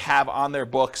that they have on their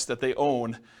books that they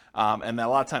own. And a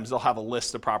lot of times they'll have a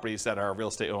list of properties that are real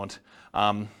estate owned.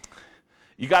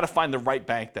 You got to find the right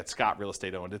bank that's got real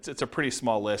estate owned. It's a pretty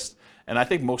small list, and I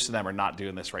think most of them are not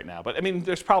doing this right now. But I mean,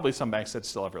 there's probably some banks that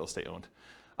still have real estate owned,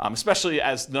 especially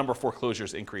as the number of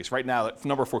foreclosures increase. Right now, the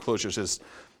number of foreclosures is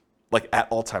like at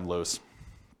all-time lows.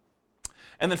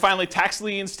 And then finally, tax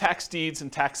liens, tax deeds,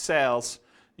 and tax sales.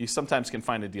 You sometimes can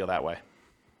find a deal that way.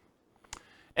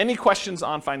 Any questions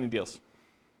on finding deals?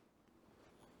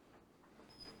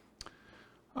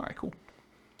 All right, cool.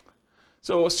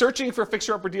 So searching for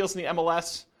fixer-upper deals in the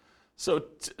MLS. So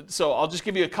I'll just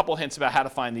give you a couple hints about how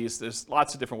to find these. There's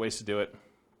lots of different ways to do it.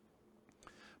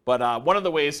 But one of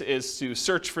the ways is to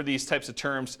search for these types of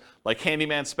terms like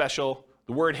handyman special,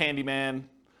 the word handyman,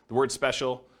 the word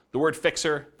special, the word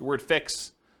fixer, the word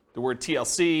fix, the word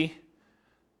TLC,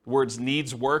 the words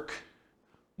needs work,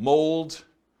 mold,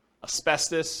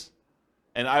 asbestos,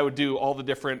 and I would do all the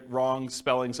different wrong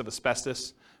spellings of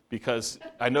asbestos, because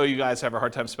I know you guys have a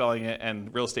hard time spelling it,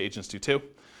 and real estate agents do too.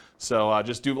 So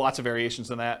just do lots of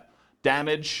variations on that.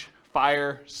 Damage,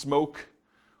 fire, smoke,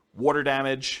 water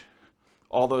damage,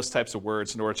 all those types of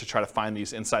words in order to try to find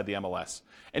these inside the MLS.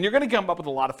 And you're going to come up with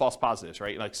a lot of false positives,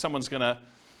 right? Like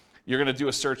you're going to do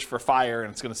a search for fire,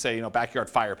 and it's going to say, backyard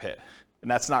fire pit. And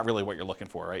that's not really what you're looking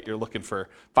for, right? You're looking for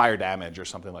fire damage or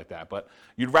something like that. But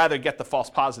you'd rather get the false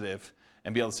positive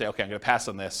and be able to say, okay, I'm going to pass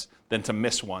on this, than to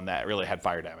miss one that really had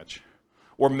fire damage.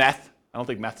 Or meth. I don't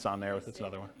think meth's on there. That's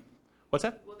another one. What's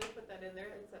that? Will they put that in there?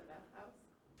 It's a meth house?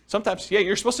 Sometimes. Yeah,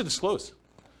 you're supposed to disclose.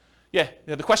 Yeah,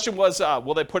 the question was,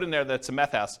 will they put in there that it's a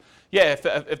meth house? Yeah,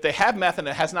 if they have meth and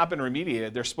it has not been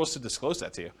remediated, they're supposed to disclose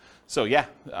that to you. So yeah,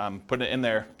 putting it in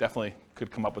there definitely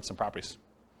could come up with some properties.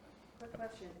 Quick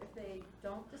question, if they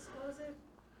don't disclose it,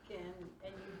 and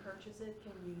you purchase it,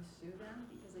 can you sue them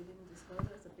because they didn't disclose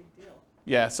it? It's a big deal.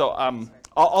 Yeah, so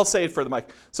I'll say it for the mic.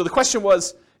 So the question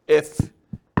was, if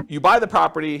you buy the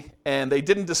property and they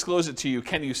didn't disclose it to you,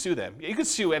 can you sue them? You could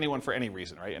sue anyone for any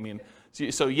reason, right? I mean,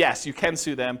 so yes, you can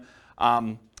sue them.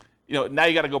 Now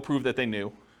you got to go prove that they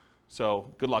knew.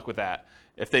 So good luck with that.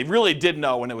 If they really did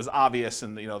know and it was obvious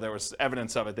and there was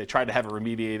evidence of it, they tried to have it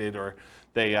remediated, or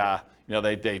they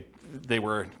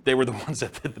were the ones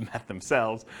that did the meth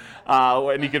themselves,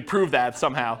 and you could prove that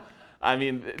somehow. I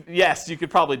mean, yes, you could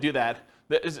probably do that.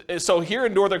 So here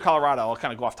in Northern Colorado, I'll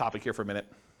kind of go off topic here for a minute.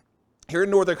 Here in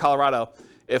Northern Colorado,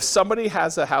 if somebody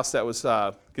has a house that was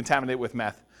contaminated with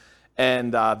meth,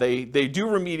 and they do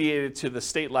remediate it to the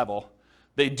state level,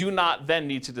 they do not then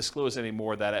need to disclose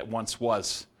anymore that it once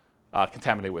was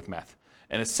contaminated with meth.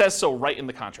 And it says so right in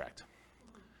the contract.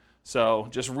 So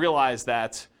just realize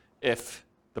that if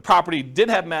the property did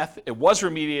have meth, it was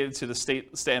remediated to the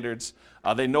state standards,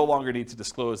 they no longer need to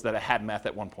disclose that it had meth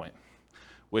at one point,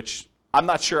 which I'm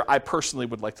not sure I personally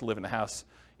would like to live in a house,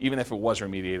 even if it was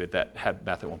remediated, that had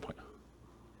meth at one point.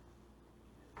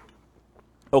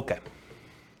 Okay.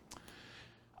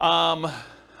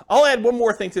 I'll add one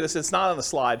more thing to this. It's not on the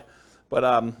slide,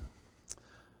 but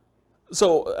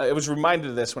so I was reminded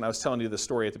of this when I was telling you the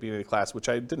story at the beginning of the class, which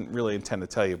I didn't really intend to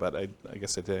tell you, but I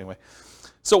guess I did anyway.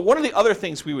 So one of the other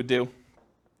things we would do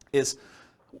is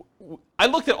I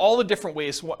looked at all the different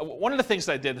ways. One of the things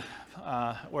that I did,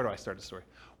 where do I start the story?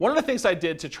 One of the things I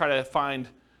did to try to find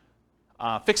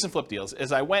fix and flip deals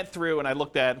is I went through and I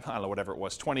looked at, I don't know, whatever it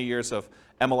was, 20 years of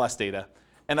MLS data.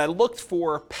 And I looked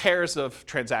for pairs of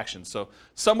transactions. So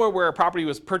somewhere where a property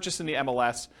was purchased in the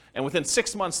MLS, and within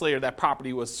 6 months later, that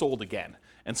property was sold again.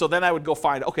 And so then I would go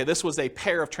find, okay, this was a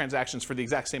pair of transactions for the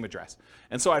exact same address.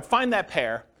 And so I'd find that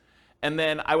pair, and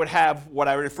then I would have what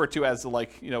I would refer to as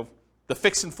the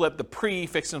fix and flip, the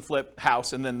pre-fix and flip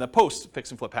house, and then the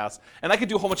post-fix and flip house. And I could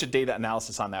do a whole bunch of data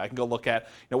analysis on that. I can go look at,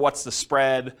 what's the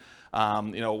spread,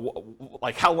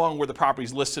 like how long were the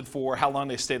properties listed for, how long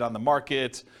they stayed on the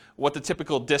market, what the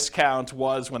typical discount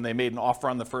was when they made an offer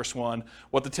on the first one,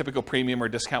 what the typical premium or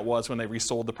discount was when they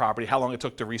resold the property, how long it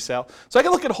took to resell. So I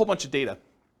can look at a whole bunch of data.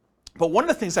 But one of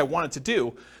the things I wanted to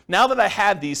do, now that I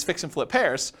had these fix and flip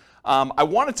pairs, I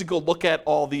wanted to go look at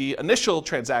all the initial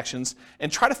transactions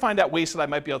and try to find out ways that I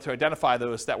might be able to identify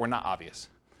those that were not obvious.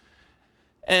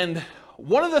 And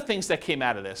one of the things that came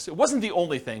out of this, it wasn't the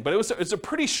only thing, but it was a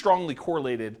pretty strongly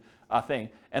correlated thing,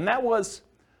 and that was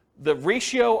the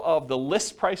ratio of the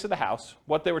list price of the house,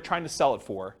 what they were trying to sell it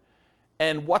for,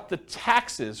 and what the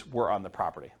taxes were on the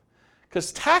property.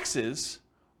 Because taxes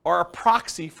are a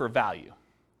proxy for value.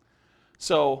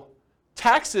 So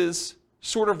taxes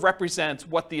sort of represent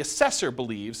what the assessor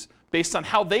believes, based on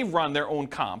how they run their own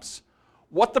comps,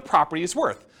 what the property is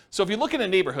worth. So if you look at a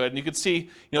neighborhood and you can see,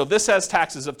 this has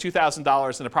taxes of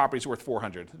 $2,000 and the property's worth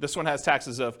 $400. This one has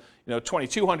taxes of,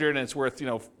 $2,200 and it's worth,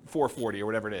 $440 or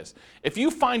whatever it is. If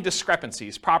you find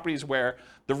discrepancies, properties where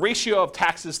the ratio of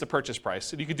taxes to purchase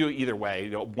price, and you could do it either way,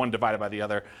 one divided by the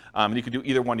other, and you could do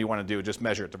either one you want to do, just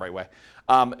measure it the right way.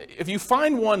 If you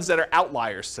find ones that are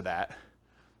outliers to that,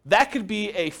 that could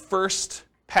be a first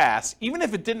pass, even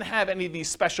if it didn't have any of these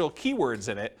special keywords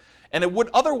in it, and it would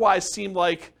otherwise seem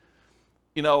like,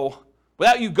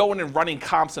 without you going and running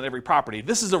comps on every property,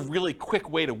 this is a really quick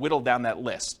way to whittle down that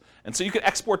list. And so you could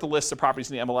export the list of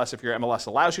properties in the MLS if your MLS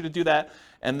allows you to do that,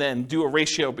 and then do a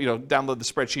ratio, download the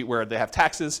spreadsheet where they have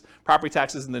taxes, property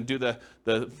taxes, and then do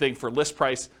the thing for list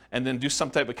price, and then do some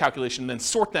type of calculation, and then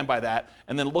sort them by that,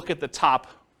 and then look at the top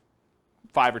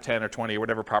 5 or 10 or 20 or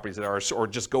whatever properties there are, or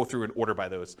just go through and order by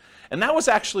those. And that was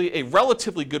actually a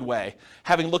relatively good way,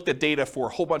 having looked at data for a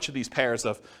whole bunch of these pairs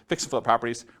of fix and flip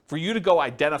properties, for you to go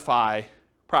identify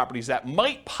properties that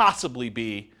might possibly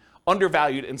be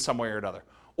undervalued in some way or another.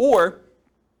 Or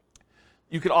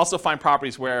you could also find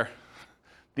properties where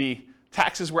the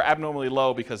taxes were abnormally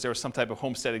low because there was some type of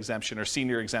homestead exemption or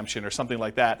senior exemption or something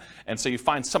like that. And so you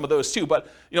find some of those too. But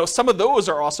some of those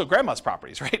are also grandma's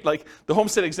properties, right? Like the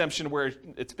homestead exemption where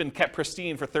it's been kept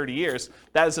pristine for 30 years,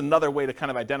 that is another way to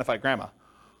kind of identify grandma.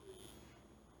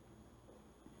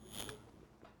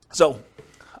 So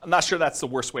I'm not sure that's the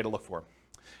worst way to look for.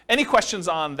 Any questions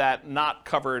on that not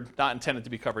intended to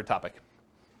be covered topic?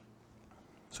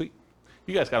 Sweet.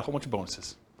 You guys got a whole bunch of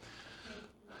bonuses.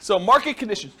 So market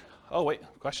conditions. Oh, wait,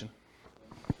 question.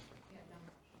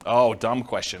 Oh, dumb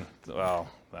question. Well,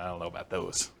 I don't know about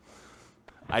those.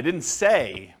 I didn't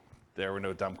say there were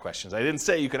no dumb questions. I didn't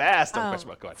say you could ask dumb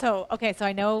questions. Go ahead. So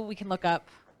I know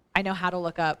I know how to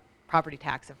look up property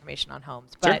tax information on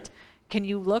homes, but Sure. Can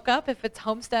you look up if it's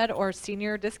homestead or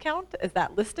senior discount? Is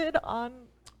that listed on?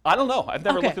 I don't know. I've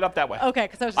never looked it up that way. Okay,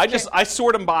 because I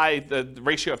sort them by the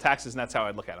ratio of taxes, and that's how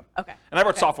I look at them. Okay. And I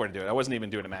wrote software to do it. I wasn't even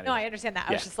doing it manually. No, I understand that.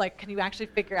 I was just like, can you actually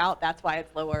figure out that's why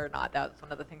it's lower or not? That was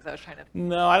one of the things I was trying to.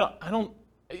 No, I don't.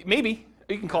 Maybe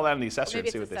you can call that in the assessor and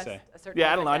see what they say.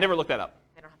 Yeah, I don't know. I never looked that up.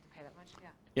 They don't have to pay that much.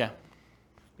 Yeah.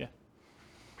 Yeah.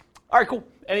 All right, cool.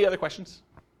 Any other questions?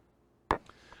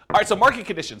 All right, so market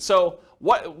conditions. So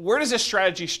where does this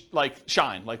strategy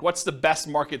shine? Like, what's the best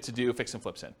market to do fix and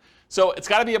flips in? So it's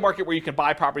got to be a market where you can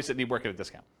buy properties that need work at a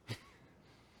discount.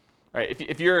 Right?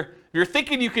 If you're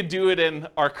thinking you could do it in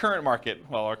our current market,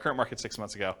 well, our current market 6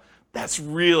 months ago, that's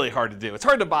really hard to do. It's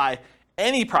hard to buy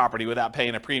any property without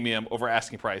paying a premium over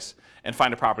asking price and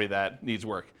find a property that needs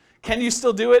work. Can you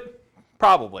still do it?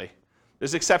 Probably.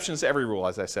 There's exceptions to every rule,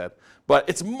 as I said, but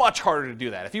it's much harder to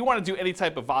do that. If you want to do any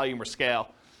type of volume or scale,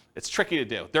 it's tricky to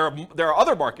do. There are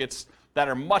other markets that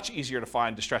are much easier to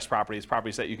find distressed properties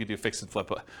that you could do fix and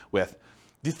flip with.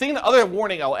 The other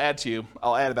warning I'll add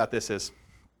about this is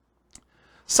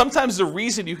sometimes the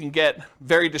reason you can get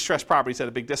very distressed properties at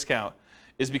a big discount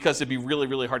is because it'd be really,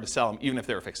 really hard to sell them even if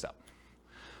they were fixed up.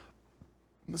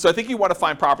 So I think you want to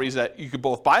find properties that you could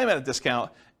both buy them at a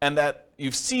discount and that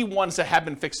you see ones that have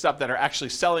been fixed up that are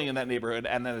actually selling in that neighborhood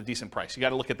and at a decent price. You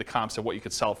got to look at the comps of what you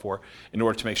could sell for in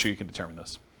order to make sure you can determine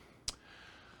those.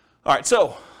 All right,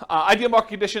 so ideal market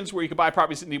conditions where you can buy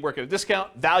properties that need work at a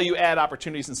discount, value add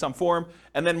opportunities in some form,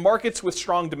 and then markets with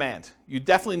strong demand. You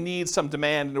definitely need some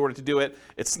demand in order to do it.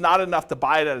 It's not enough to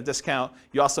buy it at a discount.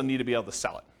 You also need to be able to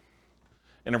sell it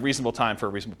in a reasonable time for a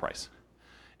reasonable price.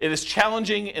 It is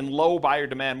challenging in low buyer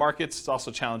demand markets. It's also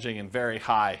challenging in very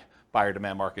high buyer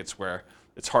demand markets where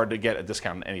it's hard to get a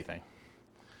discount on anything.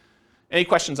 Any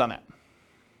questions on that?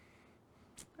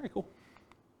 Very cool.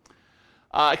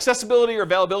 Accessibility or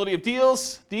availability of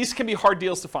deals. These can be hard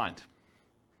deals to find.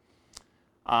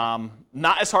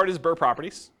 Not as hard as BRRRR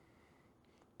properties.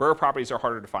 BRRRR properties are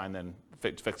harder to find than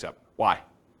fix up. Why?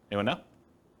 Anyone know?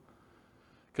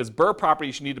 Because BRRRR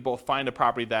properties, you need to both find a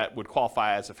property that would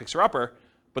qualify as a fixer-upper,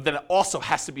 but then it also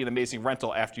has to be an amazing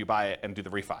rental after you buy it and do the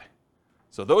refi.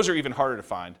 So those are even harder to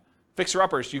find.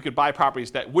 Fixer-uppers, you could buy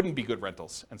properties that wouldn't be good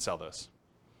rentals and sell those.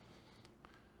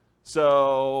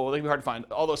 So they can be hard to find,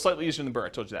 although slightly easier than Burr, I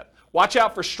told you that. Watch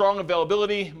out for strong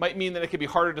availability. Might mean that it can be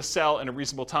harder to sell in a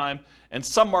reasonable time. And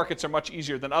some markets are much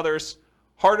easier than others.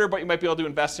 Harder, but you might be able to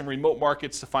invest in remote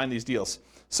markets to find these deals.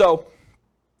 So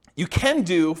you can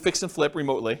do fix and flip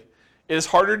remotely. It is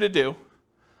harder to do.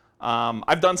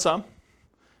 I've done some,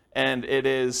 and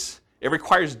it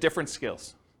requires different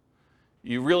skills.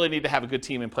 You really need to have a good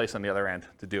team in place on the other end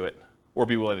to do it, or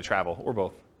be willing to travel, or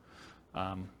both.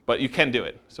 But you can do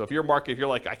it. So if your market, if you're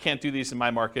like, I can't do these in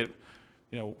my market,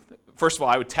 first of all,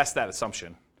 I would test that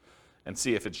assumption and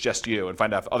see if it's just you and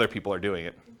find out if other people are doing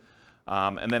it.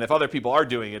 And then if other people are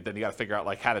doing it, then you got to figure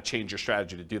out how to change your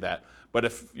strategy to do that. But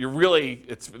if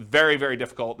it's very, very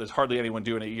difficult, there's hardly anyone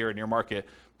doing it here in your market,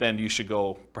 then you should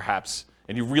go perhaps,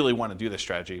 and you really want to do this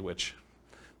strategy, which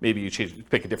maybe you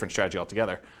pick a different strategy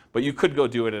altogether. But you could go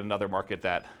do it in another market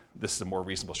that this is a more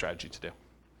reasonable strategy to do.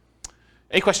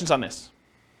 Any questions on this?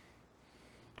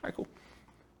 All right, cool.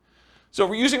 So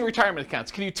we're using retirement accounts.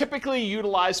 Can you typically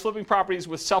utilize flipping properties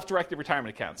with self-directed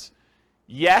retirement accounts?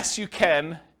 Yes, you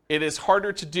can. It is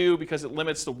harder to do because it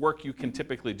limits the work you can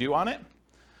typically do on it.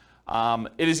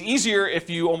 It is easier if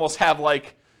you almost have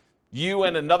you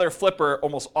and another flipper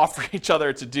almost offer each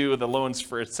other to do the loans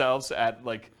for itself at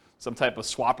some type of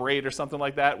swap rate or something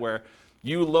like that, where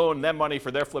you loan them money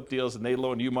for their flip deals and they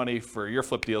loan you money for your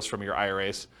flip deals from your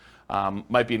IRAs.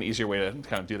 Might be an easier way to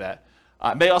kind of do that.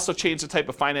 It may also change the type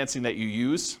of financing that you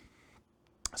use.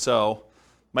 So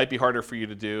might be harder for you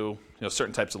to do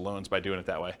certain types of loans by doing it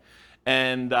that way.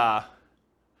 And I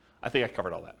think I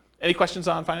covered all that. Any questions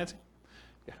on financing?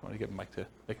 Yeah, I want to give Mike to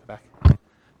make it back.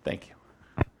 Thank you.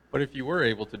 But if you were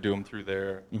able to do them through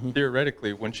there,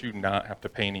 theoretically, wouldn't you not have to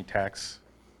pay any tax?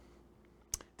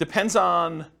 Depends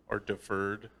on... Or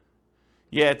deferred?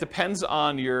 Yeah, it depends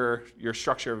on your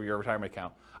structure of your retirement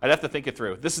account. I'd have to think it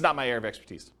through. This is not my area of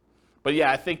expertise. But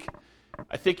yeah, I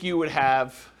think you would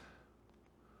have...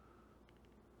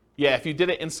 Yeah, if you did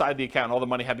it inside the account and all the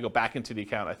money had to go back into the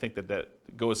account, I think that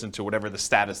goes into whatever the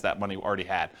status that money already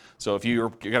had. So if you're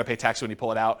going to pay tax when you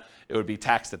pull it out, it would be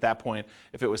taxed at that point.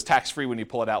 If it was tax-free when you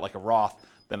pull it out like a Roth,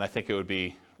 then I think it would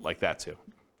be like that too.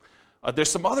 There's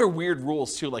some other weird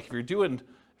rules too, like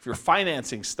if you're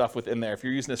financing stuff within there, if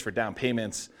you're using this for down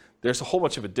payments, there's a whole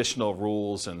bunch of additional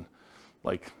rules, and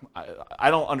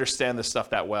I don't understand this stuff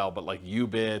that well, but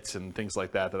UBITs and things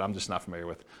like that I'm just not familiar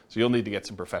with. So you'll need to get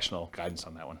some professional guidance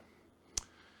on that one.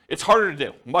 It's harder to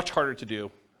do, much harder to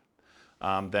do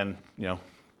than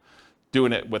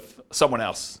doing it with someone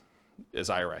else's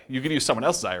IRA. You can use someone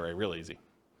else's IRA real easy.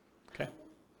 Okay?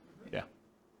 Yeah.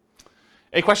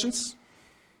 Any questions?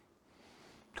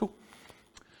 Cool.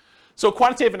 So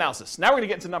quantitative analysis. Now we're going to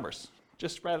get into numbers,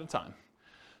 just right out of time.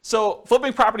 So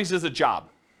flipping properties is a job.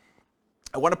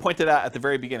 I want to point to that at the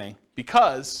very beginning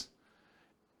because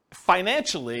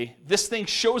financially, this thing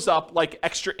shows up like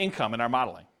extra income in our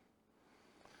modeling.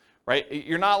 Right?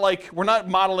 We're not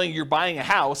modeling you're buying a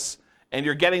house and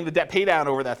you're getting the debt pay down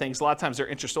over that thing. So a lot of times they're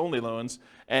interest-only loans,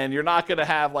 and you're not going to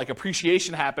have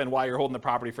appreciation happen while you're holding the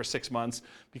property for 6 months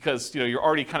because you're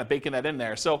already kind of baking that in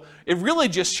there. So it really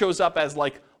just shows up as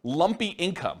lumpy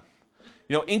income.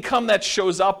 Income that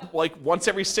shows up once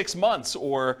every 6 months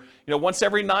or once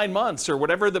every 9 months or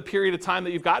whatever the period of time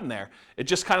that you've gotten there. It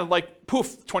just kind of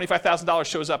poof, $25,000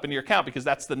 shows up in your account because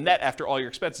that's the net after all your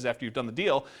expenses after you've done the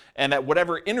deal and at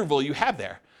whatever interval you have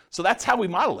there. So that's how we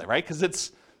model it, right? Because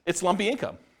it's lumpy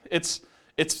income. It's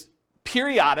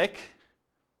periodic,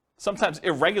 sometimes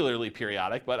irregularly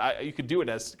periodic, but you could do it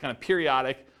as kind of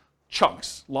periodic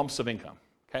chunks, lumps of income.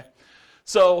 Okay.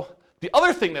 So the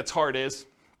other thing that's hard is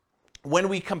when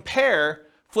we compare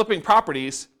flipping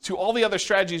properties to all the other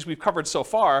strategies we've covered so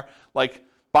far, like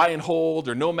buy and hold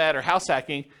or nomad or house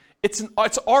hacking, it's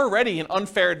already an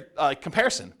unfair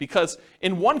comparison because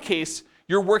in one case,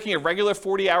 you're working a regular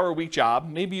 40-hour-a-week job.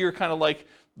 Maybe you're kind of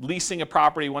leasing a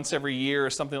property once every year or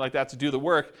something like that to do the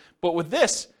work. But with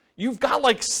this, you've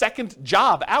got second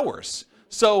job hours.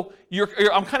 So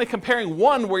I'm kind of comparing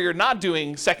one where you're not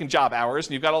doing second job hours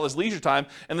and you've got all this leisure time,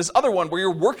 and this other one where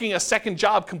you're working a second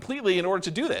job completely in order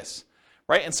to do this,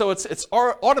 right? And so it's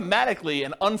automatically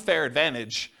an unfair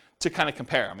advantage to kind of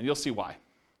compare them, and you'll see why.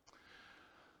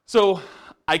 So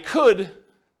I could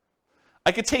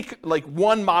take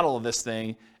one model of this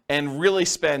thing and really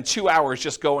spend 2 hours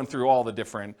just going through all the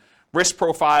different risk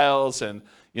profiles and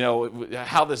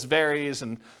how this varies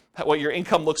and what your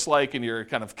income looks like and your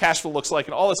kind of cash flow looks like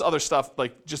and all this other stuff,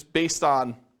 just based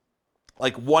on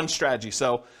one strategy.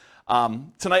 So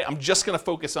tonight I'm just going to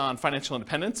focus on financial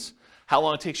independence, how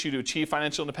long it takes you to achieve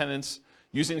financial independence,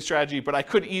 using the strategy, but I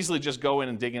could easily just go in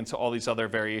and dig into all these other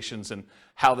variations and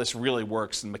how this really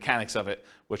works and mechanics of it,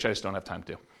 which I just don't have time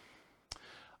to.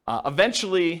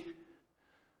 Eventually,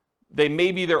 they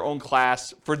may be their own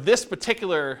class. For this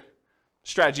particular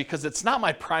strategy, because it's not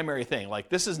my primary thing, like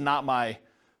this is not my,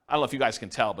 I don't know if you guys can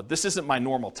tell, but this isn't my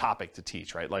normal topic to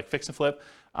teach, right? Like fix and flip.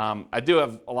 I do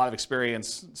have a lot of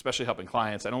experience, especially helping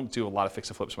clients. I don't do a lot of fix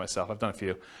and flips myself. I've done a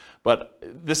few. But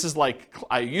this is like,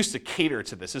 I used to cater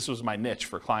to this. This was my niche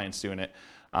for clients doing it.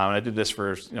 And I did this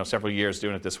for several years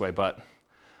doing it this way, but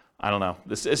I don't know.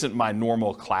 This isn't my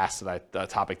normal class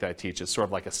topic that I teach. It's sort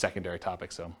of like a secondary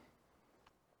topic. So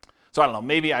I don't know.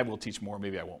 Maybe I will teach more.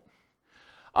 Maybe I won't.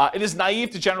 It is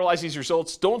naive to generalize these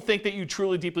results. Don't think that you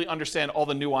truly deeply understand all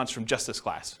the nuance from just this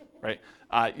class, right?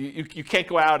 You can't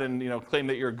go out and claim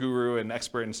that you're a guru and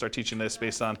expert and start teaching this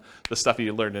based on the stuff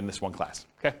you learned in this one class,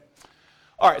 okay?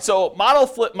 All right, so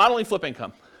modeling flip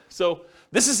income. So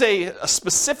this is a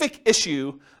specific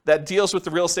issue that deals with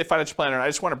the real estate financial planner, and I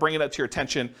just want to bring it up to your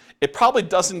attention. It probably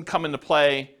doesn't come into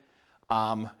play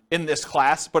in this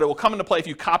class, but it will come into play if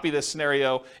you copy this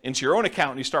scenario into your own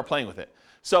account and you start playing with it.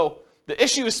 So the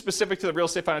issue is specific to the real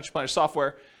estate financial planner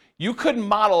software. You could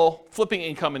model flipping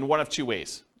income in one of two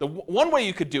ways. The one way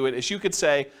you could do it is you could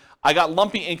say, I got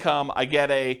lumpy income, I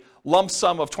get a lump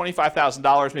sum of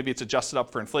 $25,000, maybe it's adjusted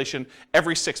up for inflation,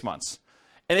 every 6 months.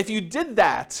 And if you did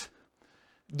that,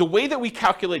 the way that we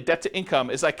calculate debt to income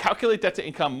is I calculate debt to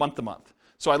income month to month.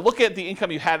 So I look at the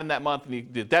income you had in that month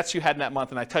and the debts you had in that month,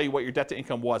 and I tell you what your debt to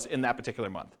income was in that particular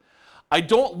month. I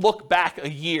don't look back a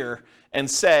year and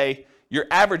say, your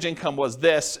average income was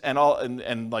this,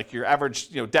 and like your average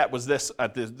debt was this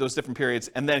at those different periods,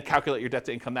 and then calculate your debt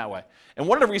to income that way. And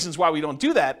one of the reasons why we don't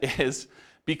do that is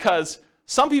because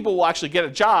some people will actually get a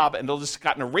job and they'll just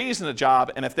gotten a raise in a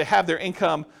job, and if they have their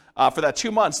income for that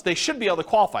 2 months, they should be able to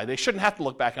qualify. They shouldn't have to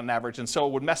look back on an average, and so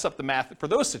it would mess up the math for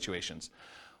those situations.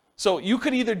 So you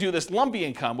could either do this lumpy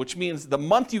income, which means the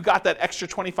month you got that extra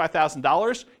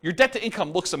 $25,000, your debt to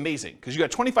income looks amazing because you got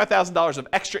 $25,000 of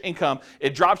extra income.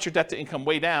 It drops your debt to income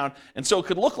way down, and so it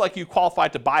could look like you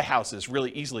qualified to buy houses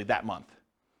really easily that month.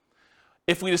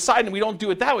 If we decide and we don't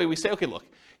do it that way, we say, okay, look,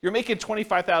 you're making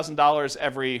 $25,000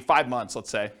 every 5 months,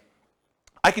 let's say.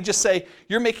 I could just say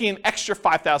you're making an extra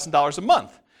 $5,000 a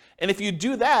month. And if you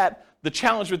do that, the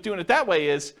challenge with doing it that way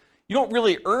is you don't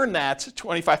really earn that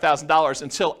 $25,000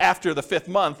 until after the 5th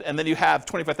month, and then you have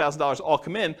 $25,000 all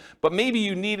come in, but maybe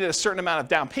you needed a certain amount of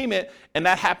down payment, and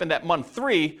that happened at month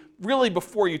 3, really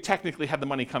before you technically had the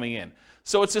money coming in.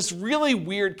 So it's this really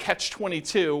weird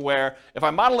catch-22 where if I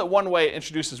model it one way, it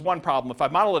introduces one problem. If I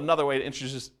model it another way, it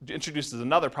introduces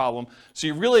another problem. So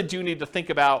you really do need to think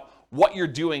about what you're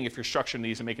doing if you're structuring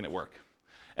these and making it work.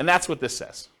 And that's what this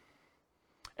says.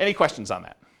 Any questions on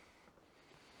that?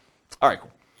 All right,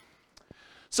 cool.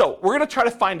 So we're going to try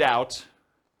to find out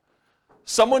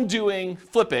someone doing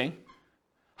flipping,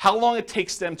 how long it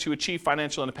takes them to achieve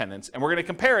financial independence, and we're going to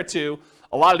compare it to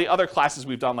a lot of the other classes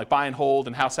we've done, like buy and hold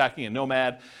and house hacking and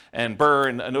nomad and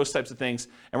BRRRR and those types of things,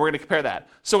 and we're going to compare that.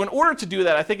 So in order to do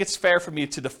that, I think it's fair for me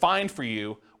to define for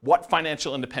you what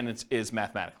financial independence is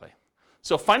mathematically.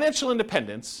 So financial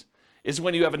independence is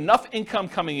when you have enough income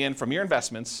coming in from your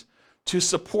investments to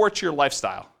support your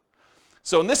lifestyle.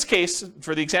 So in this case,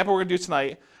 for the example we're going to do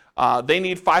tonight, they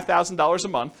need $5,000 a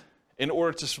month in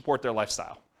order to support their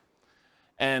lifestyle.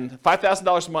 And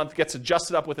 $5,000 a month gets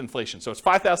adjusted up with inflation. So it's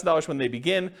 $5,000 when they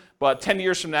begin, but 10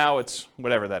 years from now, it's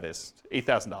whatever that is,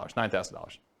 $8,000,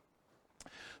 $9,000.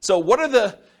 So what are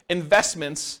the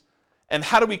investments, and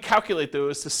how do we calculate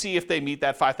those to see if they meet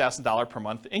that $5,000 per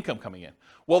month income coming in?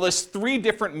 Well, there's 3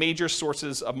 different major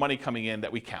sources of money coming in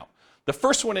that we count. The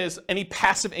first one is any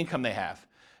passive income they have.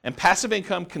 And passive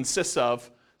income consists of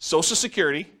Social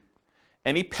Security,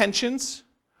 any pensions,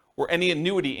 or any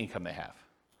annuity income they have.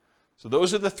 So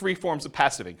those are the 3 forms of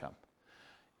passive income.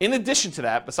 In addition to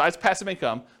that, besides passive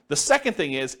income, the second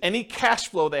thing is any cash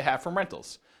flow they have from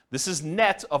rentals. This is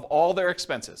net of all their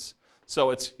expenses. So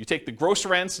it's you take the gross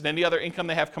rents and any other income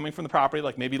they have coming from the property,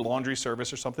 like maybe laundry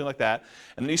service or something like that,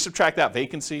 and then you subtract out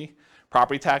vacancy,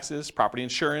 property taxes, property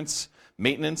insurance,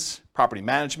 maintenance, property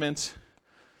management,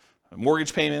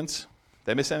 mortgage payments.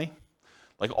 Did I miss any?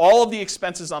 Like all of the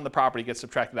expenses on the property get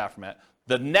subtracted out from it.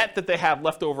 The net that they have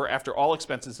left over after all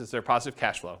expenses is their positive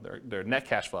cash flow, their net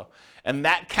cash flow. And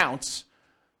that counts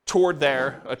toward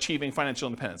their achieving financial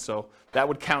independence. So that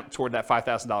would count toward that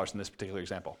 $5,000 in this particular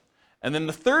example. And then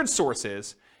the third source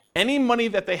is any money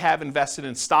that they have invested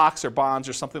in stocks or bonds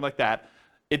or something like that,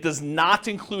 it does not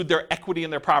include their equity in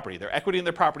their property. Their equity in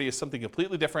their property is something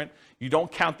completely different. You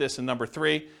don't count this in number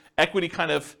 3. Equity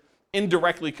kind of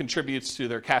indirectly contributes to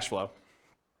their cash flow.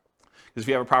 Because if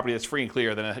you have a property that's free and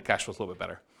clear, then it cash flows a little bit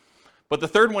better. But the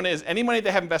third one is any money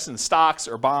they have invested in stocks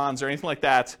or bonds or anything like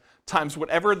that times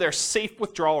whatever their safe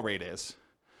withdrawal rate is.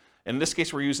 In this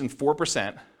case, we're using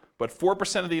 4%, but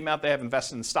 4% of the amount they have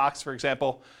invested in stocks, for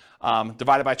example,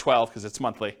 divided by 12 because it's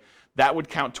monthly, that would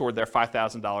count toward their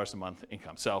 $5,000 a month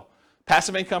income. So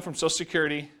passive income from Social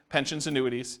Security, pensions,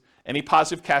 annuities, any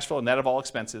positive cash flow net of all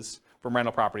expenses from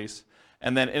rental properties,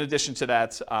 and then in addition to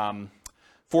that,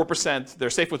 4%, their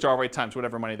safe withdrawal rate times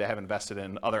whatever money they have invested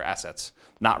in other assets,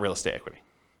 not real estate equity.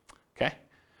 Okay?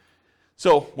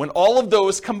 So when all of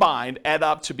those combined add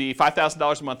up to be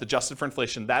 $5,000 a month adjusted for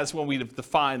inflation, that is when we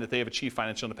define that they have achieved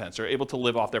financial independence. They're able to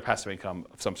live off their passive income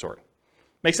of some sort.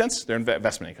 Make sense? Their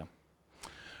investment income.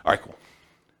 All right, cool.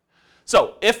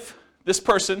 So if this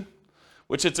person,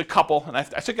 which it's a couple, and I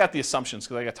took out the assumptions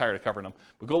because I got tired of covering them,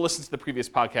 but go listen to the previous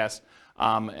podcast,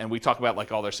 and we talk about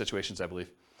like all their situations, I believe.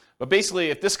 But basically,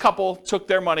 if this couple took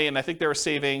their money, and I think they were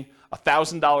saving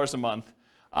 $1,000 a month,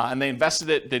 and they invested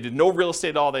it, they did no real estate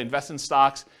at all, they invested in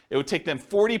stocks, it would take them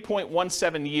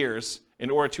 40.17 years in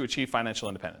order to achieve financial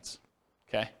independence.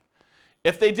 Okay?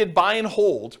 If they did buy and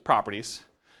hold properties,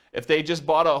 if they just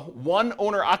bought a one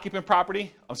owner occupant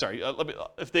property,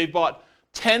 if they bought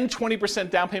 10,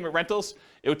 20% down payment rentals,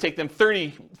 it would take them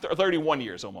 31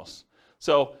 years almost.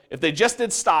 So if they just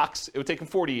did stocks, it would take them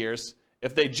 40 years.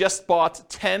 If they just bought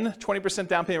 10, 20%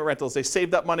 down payment rentals, they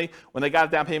saved up money when they got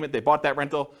a down payment, they bought that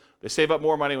rental, they save up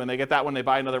more money when they get that one, they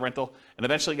buy another rental, and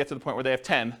eventually get to the point where they have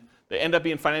 10. They end up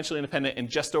being financially independent in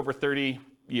just over 30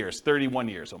 years, 31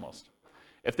 years almost.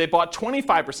 If they bought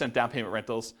 25% down payment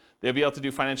rentals, they'll be able to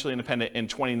do financially independent in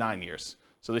 29 years.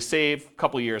 So they save a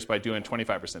couple years by doing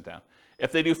 25% down.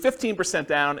 If they do 15%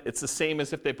 down, it's the same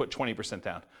as if they put 20%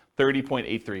 down,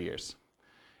 30.83 years.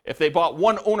 If they bought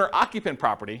one owner-occupant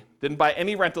property, didn't buy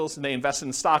any rentals, and they invested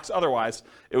in stocks otherwise,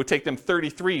 it would take them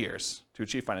 33 years to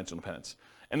achieve financial independence.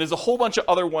 And there's a whole bunch of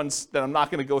other ones that I'm not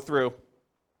going to go through.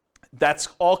 That's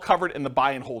all covered in the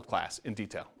buy and hold class in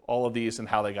detail, all of these and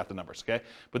how they got the numbers, okay?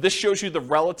 But this shows you the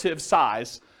relative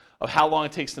size of how long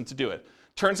it takes them to do it.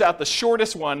 Turns out the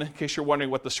shortest one, in case you're wondering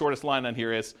what the shortest line on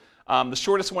here is, the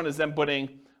shortest one is them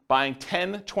buying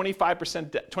 10,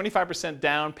 25%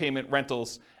 down payment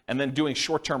rentals and then doing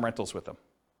short-term rentals with them,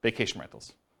 vacation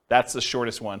rentals. That's the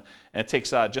shortest one, and it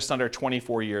takes just under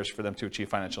 24 years for them to achieve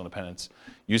financial independence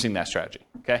using that strategy,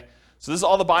 okay? So this is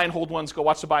all the buy and hold ones. Go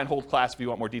watch the buy and hold class if you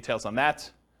want more details on that.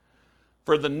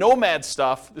 For the nomad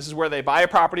stuff, this is where they buy a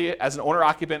property as an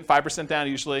owner-occupant, 5% down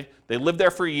usually. They live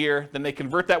there for a year, then they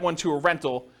convert that one to a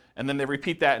rental, and then they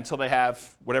repeat that until they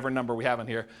have whatever number we have on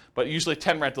here, but usually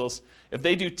 10 rentals. If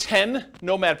they do 10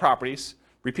 nomad properties,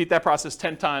 repeat that process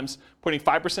 10 times, putting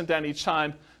 5% down each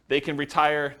time, they can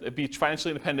retire, be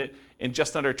financially independent in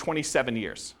just under 27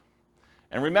 years.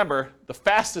 And remember, the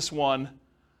fastest one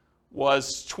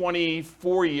was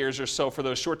 24 years or so for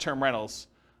those short-term rentals,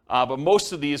 but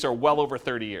most of these are well over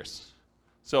 30 years.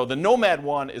 So the nomad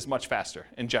one is much faster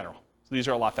in general. So these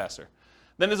are a lot faster.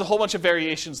 Then there's a whole bunch of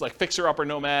variations like fixer-upper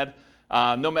nomad,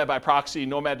 nomad by proxy,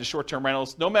 nomad to short-term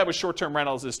rentals. Nomad with short-term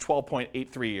rentals is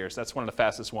 12.83 years. That's one of the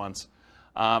fastest ones.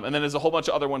 And then there's a whole bunch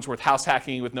of other ones with house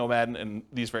hacking with nomad and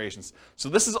these variations. So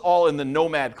this is all in the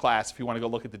nomad class if you want to go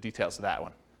look at the details of that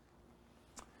one.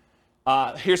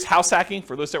 Here's house hacking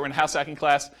for those that were in house hacking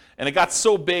class. And it got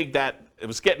so big that it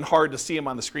was getting hard to see them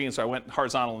on the screen, so I went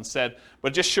horizontal instead.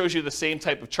 But it just shows you the same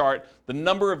type of chart, the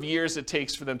number of years it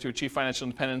takes for them to achieve financial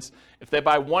independence. If they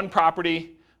buy one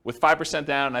property with 5%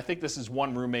 down, and I think this is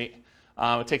one roommate,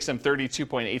 it takes them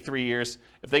 32.83 years.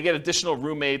 If they get additional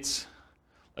roommates,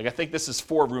 like I think this is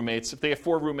 4 roommates. If they have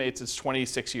 4 roommates, it's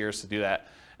 26 years to do that.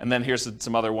 And then here's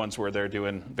some other ones where they're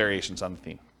doing variations on the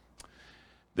theme.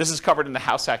 This is covered in the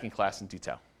house hacking class in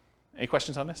detail. Any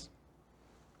questions on this?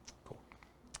 Cool.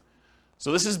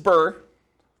 So this is BRRRR.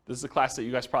 This is a class that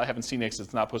you guys probably haven't seen yet because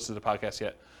it's not posted to the podcast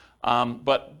yet.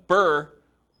 But BRRRR,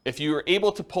 if you are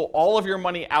able to pull all of your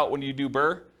money out when you do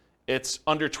BRRRR, it's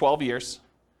under 12 years.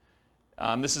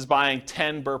 This is buying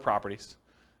 10 BRRRR properties.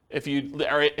 If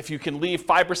you can leave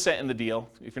 5% in the deal,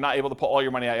 if you're not able to pull all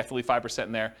your money out, you have to leave 5%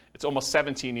 in there. It's almost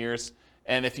 17 years.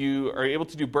 And if you are able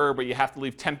to do BRRRR, but you have to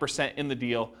leave 10% in the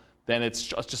deal, then it's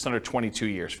just under 22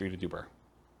 years for you to do BRRRR.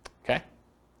 Okay?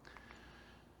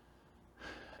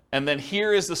 And then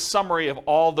here is the summary of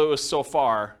all those so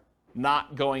far,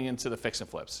 not going into the fix and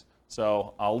flips.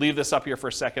 So I'll leave this up here for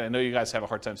a second. I know you guys have a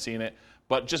hard time seeing it,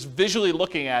 but just visually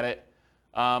looking at it,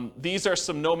 these are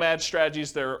some nomad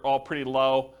strategies. They're all pretty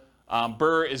low.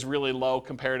 BRRRR is really low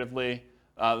comparatively.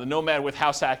 The nomad with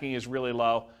house hacking is really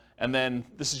low. And then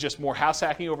this is just more house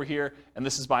hacking over here, and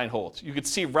this is buy and hold. You could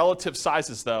see relative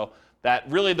sizes, though, that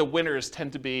really the winners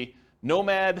tend to be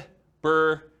nomad,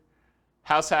 BRRRR,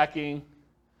 house hacking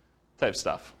type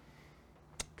stuff.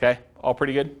 Okay, all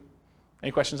pretty good?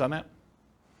 Any questions on that?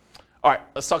 All right,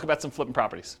 let's talk about some flipping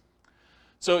properties.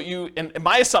 So in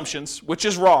my assumptions, which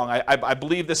is wrong, I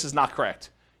believe this is not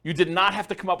correct, you did not have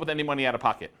to come up with any money out of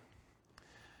pocket.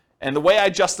 And the way I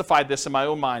justified this in my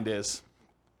own mind is,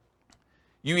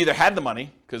 you either had the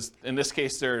money, because in this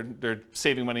case they're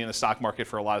saving money in the stock market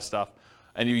for a lot of stuff,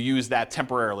 and you use that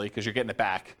temporarily because you're getting it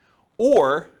back,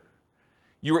 or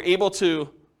you were able to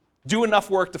do enough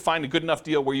work to find a good enough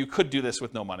deal where you could do this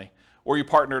with no money, or you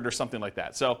partnered or something like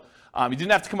that. So you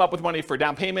didn't have to come up with money for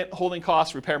down payment, holding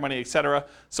costs, repair money, etc.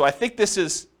 So I think this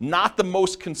is not the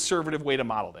most conservative way to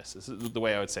model this. This is the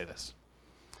way I would say this.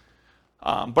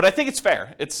 But I think it's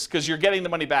fair. It's because you're getting the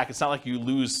money back. It's not like you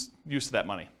lose use of that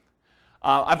money.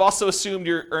 I've also assumed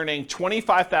you're earning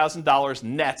 $25,000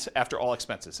 net after all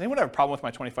expenses. Anyone have a problem with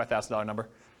my $25,000 number?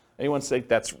 Anyone think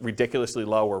that's ridiculously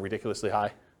low or ridiculously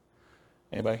high?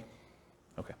 Anybody?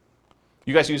 Okay.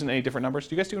 You guys using any different numbers?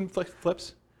 Do you guys do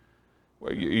flips?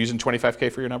 You're using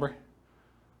 25K for your number?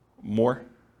 More?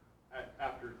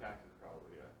 After taxes,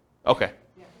 probably, yeah. Okay.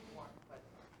 Yeah, more, but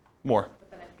More.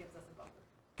 then it gives us a buffer.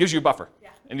 Gives you a buffer. Yeah.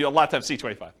 And you a lot of times see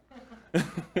 25.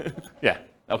 Yeah,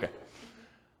 okay.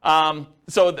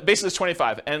 So basically it's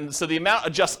 25. And so the amount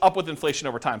adjusts up with inflation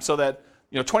over time. So that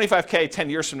 25K 10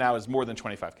 years from now is more than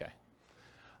 25K.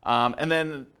 And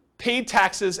then paid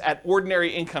taxes at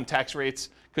ordinary income tax rates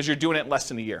because you're doing it in less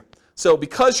than a year. So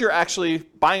because you're actually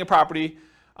buying a property,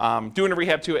 doing a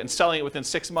rehab to it, and selling it within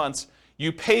 6 months,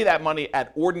 you pay that money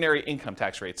at ordinary income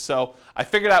tax rates. So I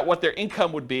figured out what their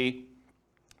income would be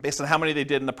based on how many they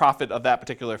did in the profit of that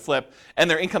particular flip and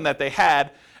their income that they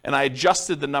had, and I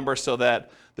adjusted the number so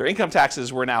that their income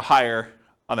taxes were now higher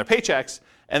on their paychecks,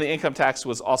 and the income tax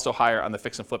was also higher on the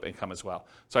fix and flip income as well.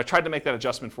 So I tried to make that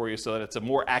adjustment for you so that it's a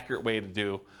more accurate way to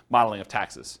do modeling of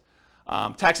taxes.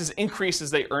 Taxes increase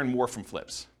as they earn more from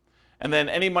flips. And then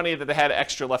any money that they had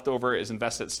extra left over is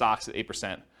invested in stocks at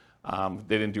 8%.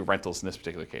 They didn't do rentals in this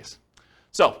particular case.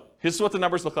 So here's what the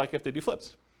numbers look like if they do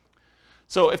flips.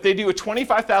 So if they do a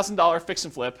 $25,000 fix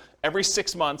and flip every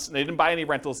 6 months, and they didn't buy any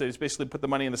rentals, they just basically put the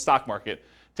money in the stock market,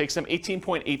 it takes them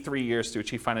 18.83 years to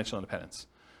achieve financial independence.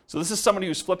 So this is somebody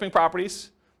who's flipping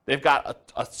properties. They've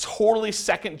got a totally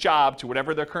second job to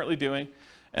whatever they're currently doing.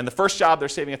 And the first job, they're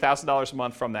saving $1,000 a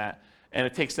month from that. And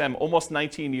it takes them almost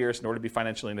 19 years in order to be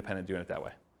financially independent doing it that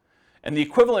way. And the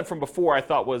equivalent from before, I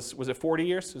thought, was it 40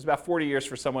 years? It was about 40 years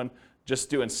for someone just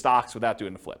doing stocks without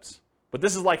doing the flips. But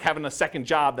this is like having a second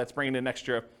job that's bringing in an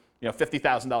extra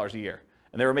 $50,000 a year.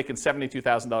 And they were making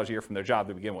 $72,000 a year from their job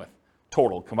to begin with,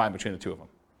 total, combined between the two of them.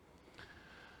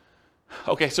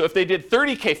 Okay, so if they did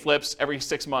 30K flips every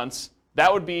 6 months,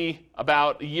 that would be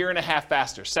about a year and a half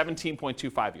faster,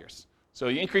 17.25 years. So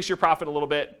you increase your profit a little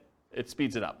bit, it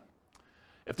speeds it up.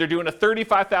 If they're doing a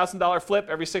 $35,000 flip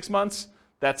every 6 months,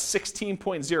 that's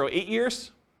 16.08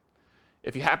 years.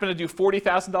 If you happen to do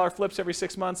 $40,000 flips every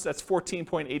 6 months, that's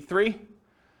 14.83.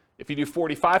 If you do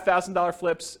 $45,000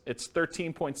 flips, it's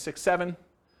 13.67.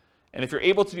 And if you're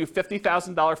able to do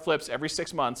 $50,000 flips every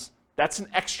 6 months, that's an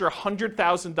extra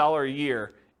 $100,000 a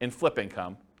year in flip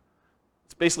income.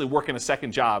 It's basically working a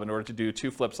second job in order to do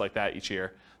 2 flips like that each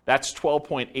year. That's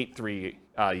 12.83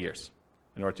 years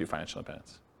in order to do financial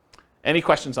independence. Any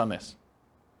questions on this?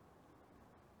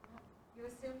 You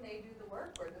assume they do the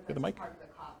work, or the mic? part of the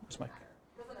cost? Where's the mic?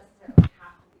 It doesn't necessarily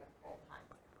have to be a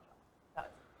full-time.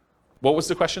 What was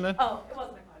the question then? Oh, it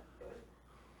wasn't a question.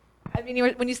 I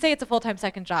mean, when you say it's a full-time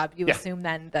second job, you Yeah. assume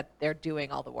then that they're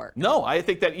doing all the work. No, I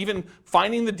think that even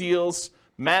finding the deals,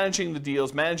 managing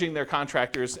their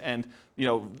contractors, and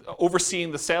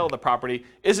overseeing the sale of the property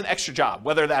is an extra job.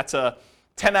 Whether that's a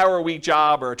 10-hour-a-week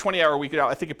job or a 20-hour-a-week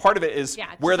job, I think a part of it is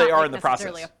where they are in the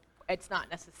process. It's not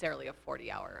necessarily a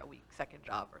 40-hour-a-week second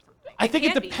job or something. I think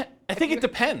can it be, it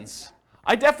depends.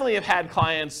 I definitely have had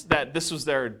clients that this was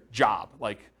their job,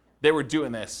 like they were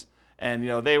doing this, and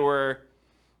they were,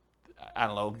 I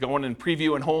don't know, going and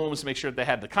previewing homes to make sure that they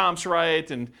had the comps right,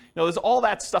 and there's all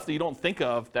that stuff that you don't think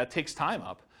of that takes time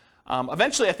up.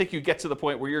 Eventually, I think you get to the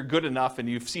point where you're good enough and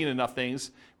you've seen enough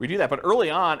things where you do that. But early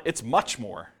on, it's much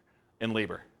more in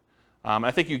labor.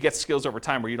 I think you get skills over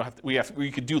time where you don't have to, where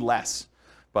you could do less.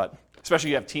 But especially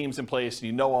you have teams in place and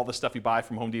you know all the stuff you buy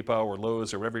from Home Depot or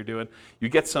Lowe's or whatever you're doing, you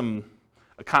get some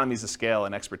economies of scale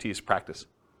and expertise practice.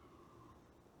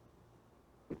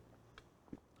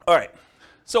 All right.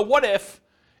 So what if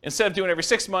instead of doing every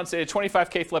 6 months, they did a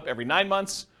 25K flip every 9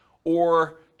 months,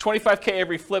 or 25K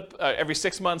every flip every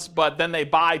 6 months, but then they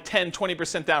buy 10,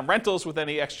 20% down rentals with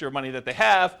any extra money that they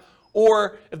have,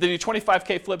 Or if they do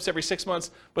 25K flips every 6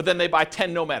 months, but then they buy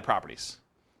 10 Nomad properties.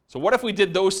 So what if we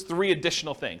did those 3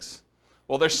 additional things?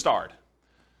 Well, they're starred.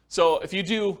 So if you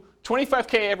do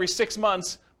 25K every 6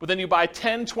 months, but then you buy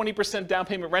 10, 20% down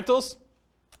payment rentals,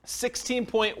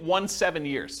 16.17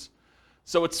 years.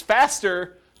 So it's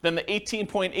faster than the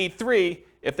 18.83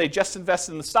 if they just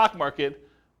invested in the stock market,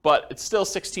 but it's still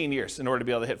 16 years in order to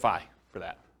be able to hit FI for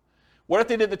that. What if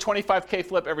they did the 25K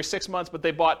flip every 6 months, but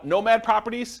they bought Nomad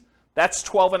properties? That's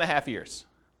 12.5 years.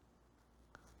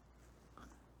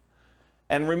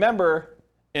 And remember,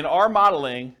 in our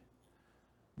modeling,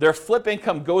 their flip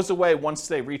income goes away once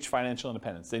they reach financial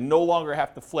independence. They no longer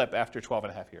have to flip after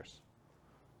 12.5 years.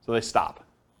 So they stop.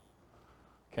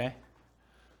 Okay?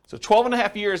 So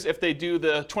 12.5 years if they do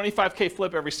the 25K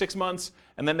flip every 6 months,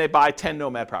 and then they buy 10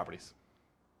 Nomad properties.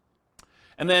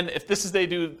 And then if this is they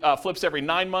do flips every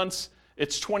 9 months,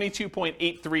 it's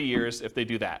 22.83 years if they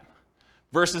do that.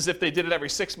 Versus if they did it every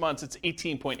 6 months, it's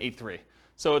 18.83.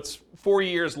 So it's 4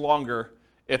 years longer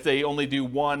if they only do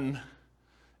one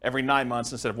every 9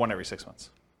 months instead of one every 6 months.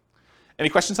 Any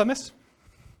questions on this?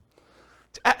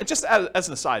 Just as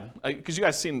an aside, because you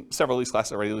guys have seen several of these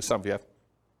classes already, at least some of you have.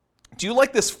 Do you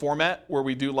like this format where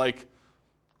we do like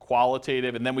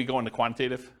qualitative and then we go into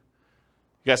quantitative?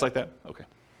 You guys like that? Okay.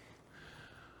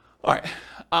 All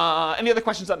right. Any other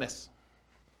questions on this?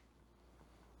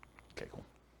 Okay, cool.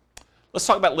 Let's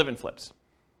talk about live-in flips.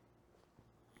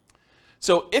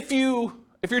 So if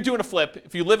you're doing a flip,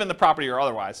 if you live in the property or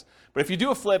otherwise, but if you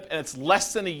do a flip and it's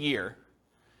less than a year,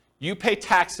 you pay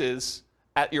taxes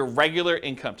at your regular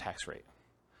income tax rate.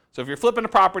 So if you're flipping a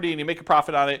property and you make a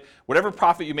profit on it, whatever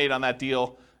profit you made on that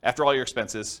deal after all your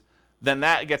expenses, then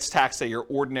that gets taxed at your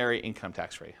ordinary income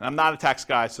tax rate. And I'm not a tax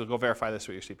guy, so go verify this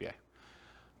with your CPA.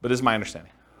 But this is my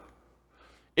understanding.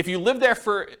 If you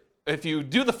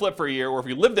do the flip for a year, or if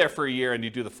you live there for a year and you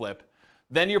do the flip,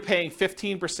 then you're paying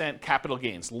 15% capital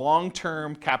gains,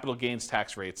 long-term capital gains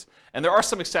tax rates. And there are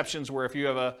some exceptions where if you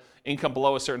have an income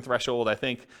below a certain threshold, I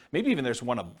think, maybe even there's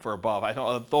one for above, I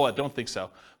don't think so.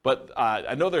 But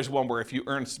I know there's one where if you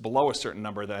earn below a certain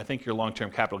number, then I think your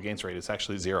long-term capital gains rate is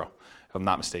actually 0, if I'm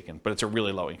not mistaken. But it's a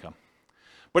really low income.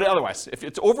 But otherwise, if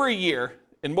it's over a year,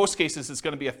 in most cases, it's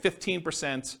going to be a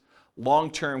 15%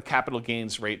 long-term capital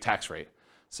gains rate tax rate.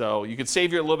 So you could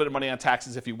save you a little bit of money on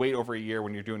taxes if you wait over a year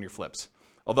when you're doing your flips.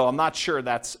 Although I'm not sure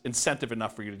that's incentive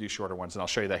enough for you to do shorter ones, and I'll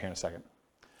show you that here in a second.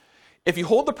 If you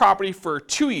hold the property for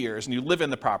 2 years and you live in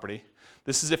the property,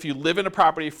 this is if you live in a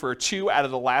property for 2 out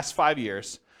of the last 5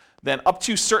 years, then up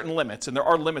to certain limits, and there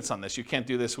are limits on this. You can't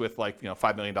do this with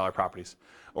 $5 million properties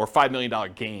or $5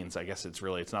 million gains. I guess it's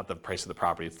not the price of the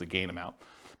property, it's the gain amount.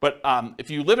 But if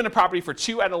you live in a property for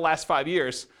 2 out of the last 5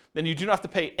 years, then you do not have to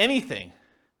pay anything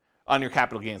on your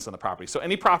capital gains on the property. So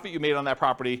any profit you made on that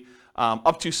property,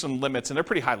 up to some limits, and they're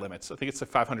pretty high limits. I think it's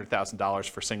like $500,000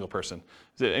 for a single person.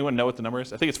 Does anyone know what the number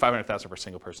is? I think it's $500,000 for a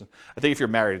single person. I think if you're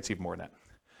married, it's even more than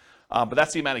that. But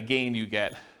that's the amount of gain you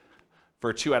get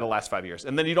for 2 out of the last 5 years.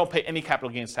 And then you don't pay any capital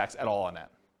gains tax at all on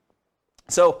that.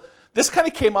 So this kind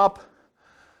of came up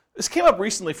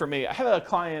recently for me. I had a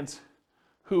client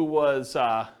who was,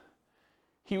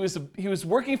 he was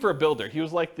working for a builder. He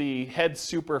was like the head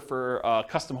super for a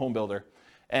custom home builder.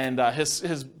 And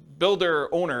his builder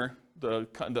owner,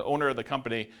 the owner of the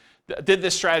company, did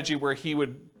this strategy where he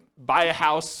would buy a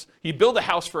house, he'd build a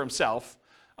house for himself,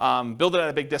 build it at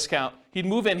a big discount. He'd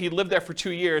move in, he'd live there for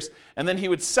 2 years, and then he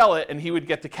would sell it, and he would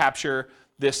get to capture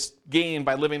this gain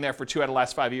by living there for 2 out of the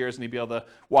last 5 years, and he'd be able to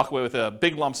walk away with a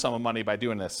big lump sum of money by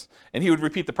doing this. And he would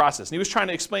repeat the process. And he was trying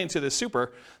to explain to this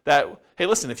super that, hey,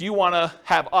 listen, if you want to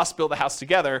have us build a house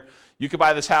together, you could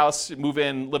buy this house, move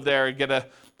in, live there, get a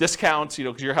discount,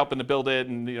 because you're helping to build it,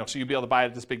 and so you'd be able to buy it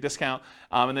at this big discount,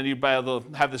 and then you'd be able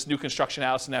to have this new construction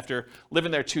house, and after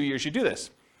living there 2 years, you do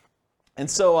this. And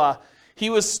so he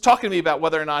was talking to me about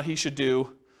whether or not he should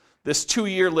do this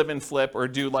 2-year live-in flip or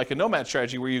do like a Nomad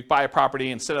strategy where you buy a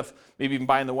property instead of maybe even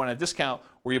buying the one at a discount,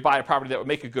 where you buy a property that would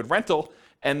make a good rental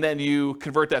and then you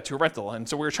convert that to a rental. And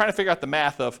so we were trying to figure out the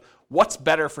math of what's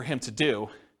better for him to do.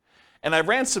 And I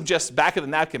ran some just back of the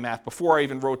napkin math before I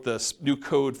even wrote this new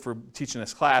code for teaching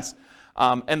this class.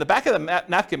 And the back of the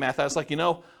napkin math, I was like,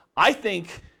 I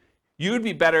think you would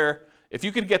be better if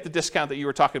you could get the discount that you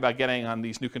were talking about getting on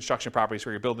these new construction properties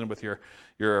where you're building with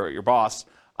your boss.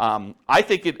 I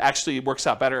think it actually works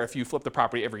out better if you flip the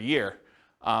property every year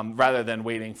rather than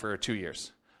waiting for 2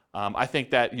 years. I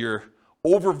think that you're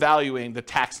overvaluing the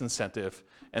tax incentive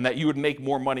and that you would make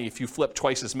more money if you flip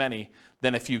twice as many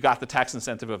than if you got the tax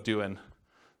incentive of doing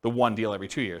the one deal every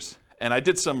 2 years. And I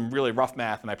did some really rough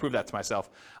math and I proved that to myself.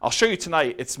 I'll show you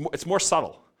tonight, it's more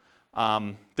subtle.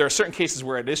 There are certain cases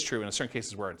where it is true and certain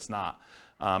cases where it's not.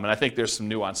 And I think there's some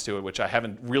nuance to it, which I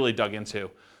haven't really dug into.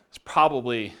 It's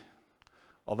probably,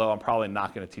 although I'm probably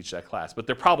not going to teach that class, but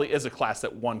there probably is a class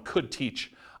that one could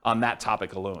teach on that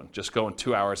topic alone, just going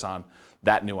 2 hours on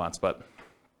that nuance, but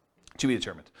to be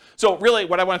determined. So really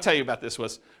what I want to tell you about this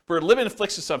was, for live-in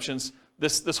fixed assumptions,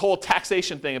 this whole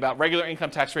taxation thing about regular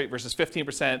income tax rate versus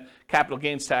 15% capital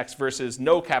gains tax versus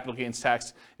no capital gains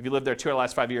tax if you live there 2 of the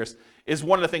last 5 years is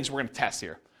one of the things we're going to test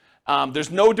here.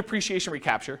 There's no depreciation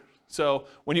recapture. So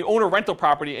when you own a rental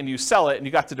property and you sell it and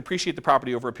you got to depreciate the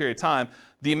property over a period of time,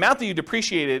 the amount that you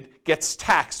depreciated gets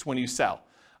taxed when you sell.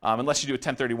 Unless you do a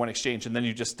 1031 exchange, and then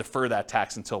you just defer that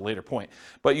tax until a later point.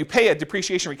 But you pay a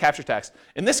depreciation recapture tax.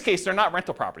 In this case, they're not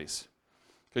rental properties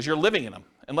because you're living in them.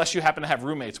 Unless you happen to have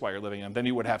roommates while you're living in them, then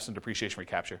you would have some depreciation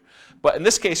recapture. But in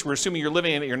this case, we're assuming you're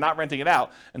living in it, you're not renting it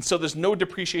out, and so there's no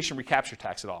depreciation recapture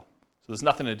tax at all. So there's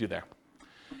nothing to do there.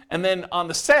 And then on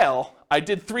the sale, I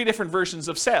did 3 different versions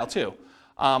of sale too.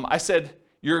 I said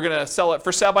you're going to sell it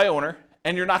for sale by owner,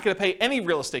 and you're not going to pay any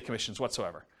real estate commissions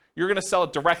whatsoever. You're going to sell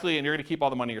it directly and you're going to keep all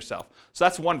the money yourself. So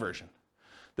that's one version.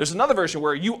 There's another version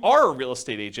where you are a real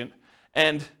estate agent,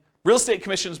 and real estate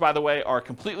commissions, by the way, are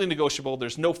completely negotiable.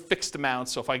 There's no fixed amount.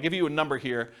 So if I give you a number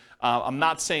here, I'm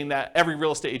not saying that every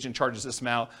real estate agent charges this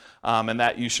amount and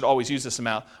that you should always use this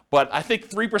amount. But I think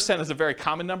 3% is a very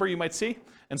common number you might see.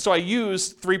 And so I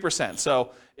use 3%.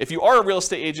 So if you are a real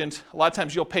estate agent, a lot of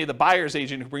times you'll pay the buyer's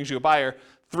agent who brings you a buyer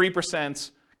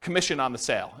 3% commission on the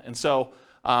sale. And so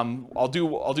I'll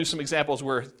do some examples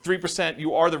where 3%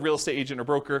 you are the real estate agent or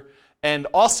broker, and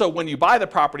also when you buy the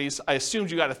properties, I assumed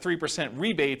you got a 3%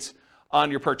 rebate on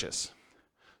your purchase.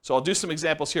 So I'll do some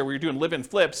examples here where you're doing live-in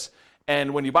flips,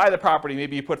 and when you buy the property,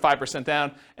 maybe you put 5%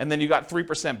 down, and then you got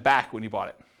 3% back when you bought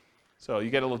it. So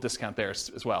you get a little discount there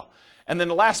as well. And then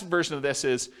the last version of this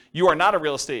is you are not a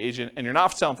real estate agent and you're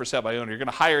not selling for sale by owner. You're going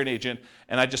to hire an agent,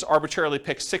 and I just arbitrarily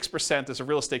picked 6% as a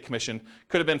real estate commission.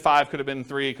 Could have been 5, could have been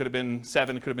 3, could have been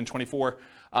 7, could have been 24.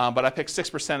 But I picked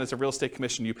 6% as a real estate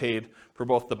commission you paid for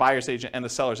both the buyer's agent and the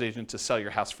seller's agent to sell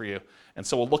your house for you. And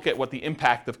so we'll look at what the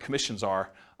impact of commissions are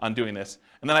on doing this.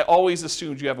 And then I always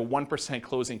assumed you have a 1%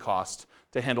 closing cost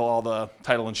to handle all the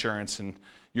title insurance and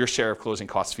your share of closing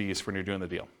cost fees when you're doing the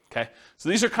deal. Okay? So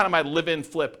these are kind of my live-in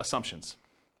flip assumptions.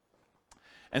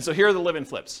 And so here are the live-in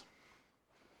flips.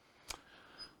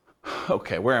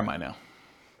 Okay, where am I now?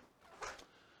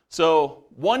 So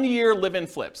 1 year live-in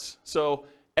flips. So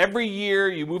every year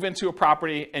you move into a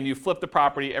property and you flip the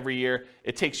property every year.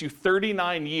 It takes you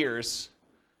 39 years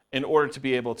in order to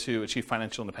be able to achieve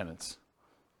financial independence,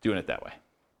 doing it that way.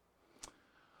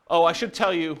 Oh, I should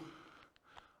tell you,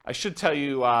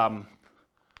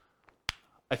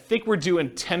 I think we're doing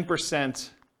 10%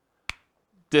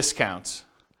 discounts.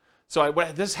 So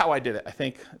this is how I did it. I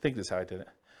think this is how I did it.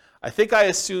 I think I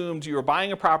assumed you were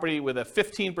buying a property with a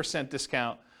 15%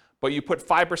 discount, but you put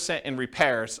 5% in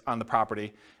repairs on the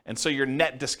property, and so your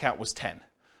net discount was 10.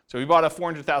 So if you bought a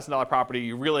 $400,000 property,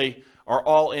 you really are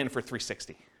all in for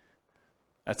 $360.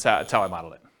 That's how I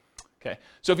modeled it. Okay.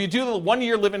 So if you do the 1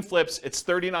 year live-in flips, it's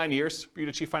 39 years for you to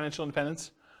achieve financial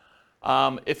independence.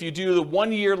 If you do the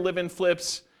 1 year live-in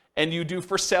flips and you do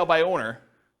for sale by owner,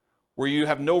 where you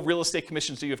have no real estate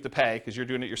commissions that you have to pay because you're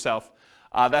doing it yourself,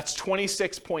 that's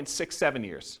 26.67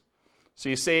 years. So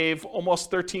you save almost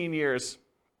 13 years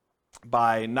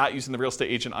by not using the real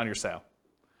estate agent on your sale.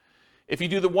 If you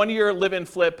do the 1 year live-in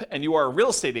flip and you are a real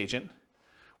estate agent,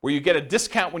 where you get a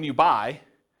discount when you buy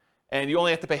and you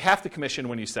only have to pay half the commission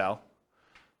when you sell,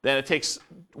 then it takes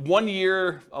 1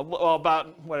 year,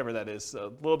 about whatever that is, a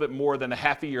little bit more than a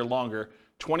half a year longer,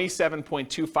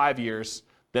 27.25 years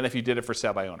than if you did it for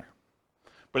sale by owner.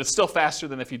 But it's still faster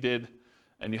than if you did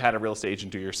and you had a real estate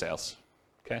agent do your sales.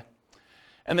 Okay?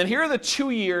 And then here are the 2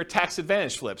 year tax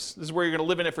advantage flips. This is where you're going to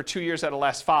live in it for 2 years out of the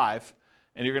last 5,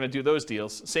 and you're going to do those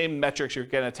deals. Same metrics, you're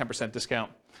getting a 10%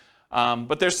 discount.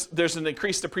 But there's an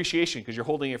increased depreciation because you're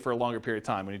holding it for a longer period of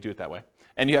time when you do it that way.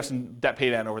 And you have some debt pay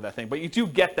down over that thing. But you do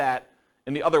get that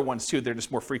in the other ones too. They're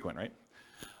just more frequent, right?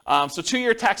 So 2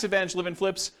 year tax advantage live-in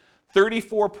flips,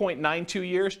 34.92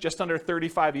 years, just under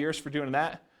 35 years for doing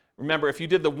that. Remember, if you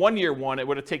did the 1 year one, it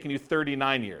would have taken you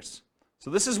 39 years. So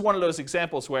this is one of those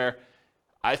examples where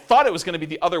I thought it was going to be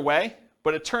the other way,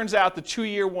 but it turns out the 2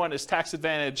 year one is tax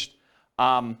advantaged.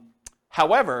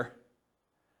 However,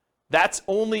 that's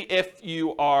only if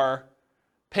you are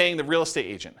paying the real estate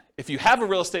agent. If you have a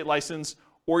real estate license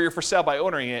or you're for sale by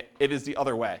owning it, it is the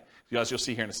other way, as you'll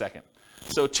see here in a second.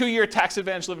 So 2 year tax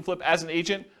advantage live and flip as an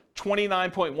agent,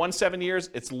 29.17 years.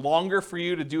 It's longer for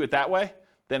you to do it that way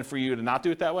than for you to not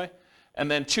do it that way. and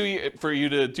then 2 year for you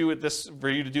to do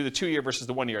the 2 year versus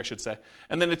the 1 year, I should say.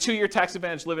 And then the 2 year tax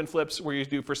advantage live-in flips where you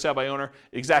do for sale by owner,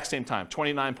 exact same time,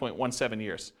 29.17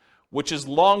 years, which is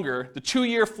longer. The 2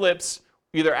 year flips,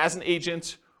 either as an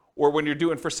agent or when you're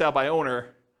doing for sale by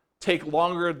owner, take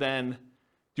longer than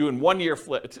doing 1 year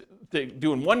flips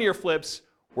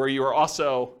where you are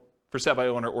also for sale by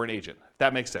owner or an agent. If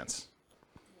that makes sense.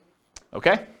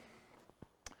 Okay?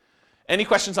 Any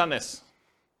questions on this?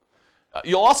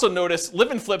 You'll also notice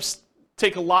live-in flips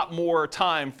take a lot more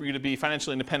time for you to be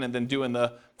financially independent than doing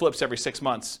the flips every 6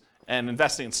 months and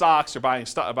investing in stocks or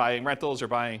buying rentals or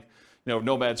buying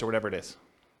nomads or whatever it is.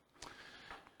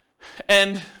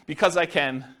 And because I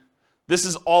can, this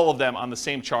is all of them on the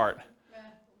same chart.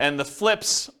 And the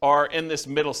flips are in this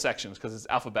middle section because it's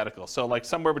alphabetical. So like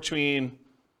somewhere between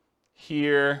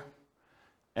here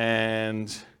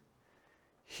and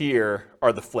here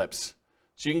are the flips.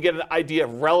 So you can get an idea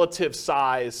of relative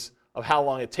size of how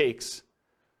long it takes.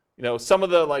 Some of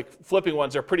the flipping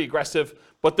ones are pretty aggressive,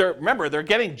 but remember, they're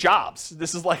getting jobs.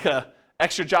 This is like a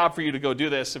extra job for you to go do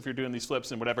this if you're doing these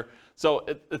flips and whatever. So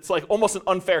it's like almost an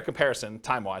unfair comparison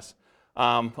time-wise.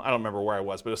 I don't remember where I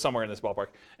was, but it was somewhere in this ballpark.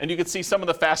 And you can see some of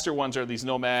the faster ones are these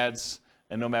nomads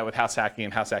and nomad with house hacking,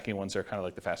 and house hacking ones are kind of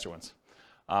like the faster ones.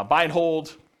 Buy and hold,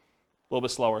 a little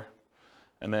bit slower.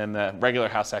 And then regular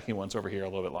house hacking ones over here a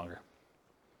little bit longer.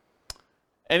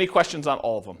 Any questions on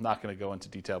all of them? Not going to go into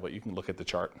detail, but you can look at the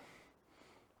chart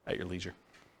at your leisure.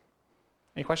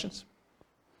 Any questions?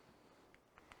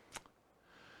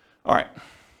 All right.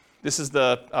 This is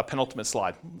the penultimate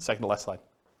slide, second to last slide.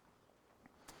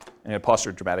 And pause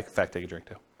for dramatic effect. Take a drink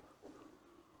too.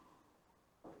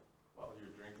 While you're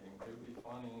drinking, it would be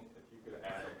funny if you could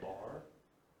add a bar.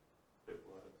 It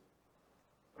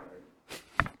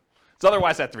would. So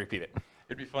otherwise, I have to repeat it.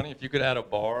 It'd be funny if you could add a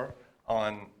bar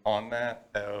on that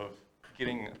of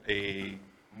getting a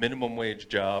minimum wage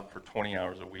job for 20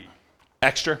 hours a week.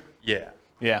 Extra? Yeah.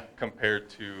 Yeah. Compared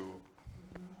to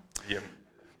the...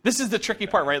 This is the tricky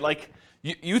part, right? Like,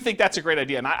 you think that's a great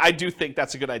idea, and I do think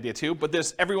that's a good idea too, but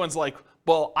everyone's like,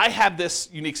 well, I have this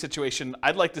unique situation.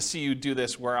 I'd like to see you do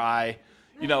this where I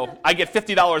get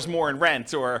 $50 more in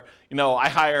rent, or, I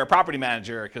hire a property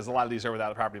manager, because a lot of these are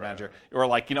without a property manager, or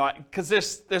because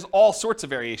there's all sorts of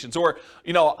variations, or,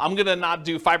 I'm going to not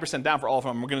do 5% down for all of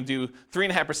them. We're going to do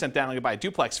 3.5% down. I'm going to buy a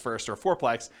duplex first or a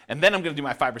fourplex, and then I'm going to do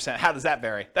my 5%. How does that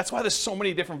vary? That's why there's so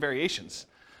many different variations.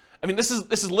 I mean, this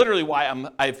is literally why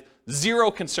I've zero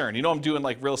concern. I'm doing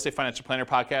like Real Estate Financial Planner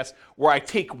podcast where I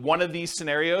take one of these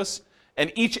scenarios,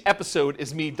 and each episode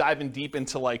is me diving deep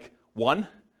into one.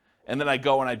 And then I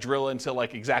go and I drill into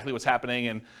exactly what's happening,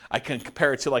 and I can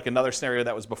compare it to another scenario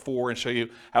that was before and show you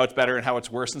how it's better and how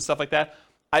it's worse and stuff like that.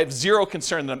 I have zero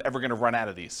concern that I'm ever going to run out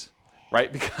of these,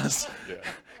 right? Because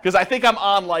I think I'm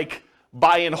on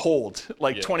buy and hold,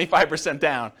 25%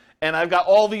 down. And I've got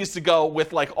all these to go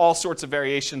with all sorts of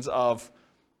variations of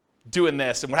doing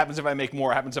this. And what happens if I make more?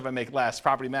 What happens if I make less?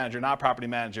 Property manager, not property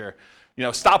manager.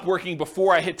 Stop working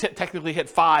before I technically hit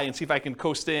FI and see if I can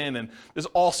coast in. And there's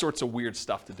all sorts of weird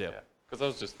stuff to do. Yeah, because I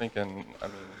was just thinking,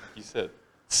 you said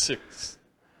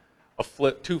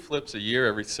two flips a year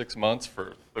every 6 months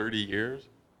for 30 years.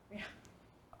 Yeah.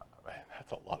 Man,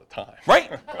 that's a lot of time. Right?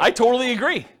 I totally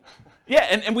agree. Yeah,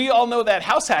 and we all know that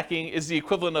house hacking is the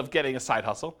equivalent of getting a side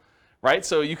hustle, right?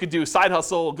 So you could do side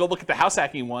hustle, go look at the house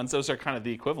hacking ones. Those are kind of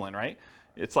the equivalent, right?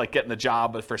 It's like getting a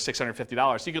job for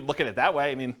 $650. You could look at it that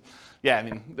way.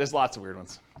 There's lots of weird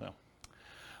ones. So.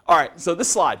 All right, so this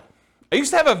slide. I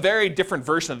used to have a very different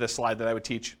version of this slide that I would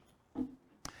teach.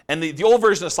 And the old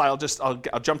version of the slide,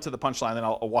 I'll jump to the punchline, then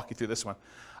I'll walk you through this one.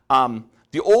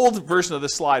 The old version of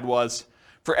this slide was,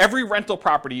 for every rental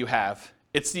property you have,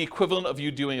 it's the equivalent of you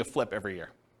doing a flip every year.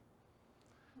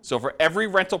 So for every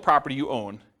rental property you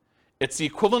own, it's the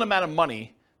equivalent amount of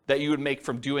money that you would make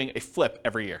from doing a flip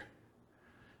every year.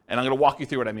 And I'm going to walk you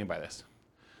through what I mean by this.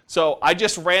 So I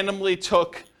just randomly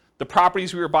took the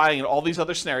properties we were buying in all these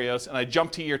other scenarios, and I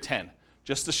jumped to year 10,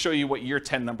 just to show you what year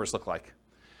 10 numbers look like.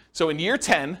 So in year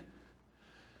 10,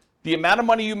 the amount of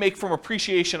money you make from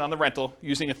appreciation on the rental,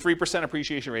 using a 3%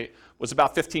 appreciation rate, was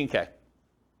about $15K.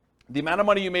 The amount of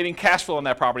money you made in cash flow on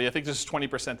that property, I think this is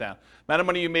 20% down. The amount of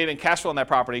money you made in cash flow on that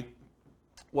property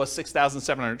was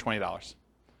 $6,720.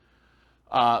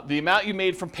 The amount you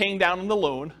made from paying down on the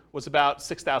loan was about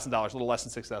 $6,000, a little less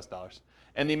than $6,000.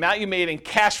 And the amount you made in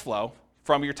cash flow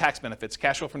from your tax benefits,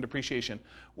 cash flow from depreciation,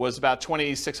 was about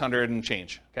 $2,600 and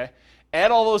change. Okay?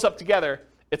 Add all those up together,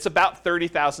 it's about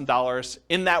 $30,000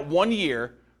 in that 1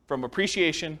 year from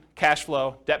appreciation, cash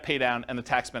flow, debt pay down, and the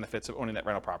tax benefits of owning that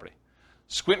rental property.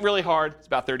 Squint really hard, it's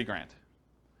about 30 grand.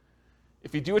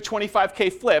 If you do a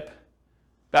 25K flip,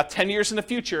 About 10 years in the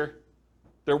future,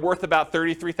 they're worth about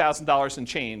 $33,000 in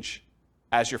change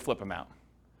as your flip amount.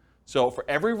 So for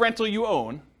every rental you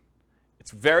own,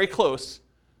 it's very close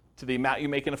to the amount you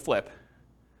make in a flip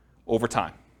over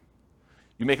time.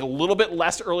 You make a little bit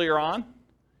less earlier on,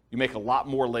 you make a lot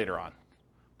more later on.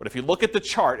 But if you look at the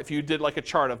chart, if you did like a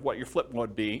chart of what your flip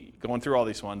would be, going through all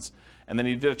these ones, and then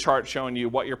you did a chart showing you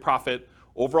what your profit,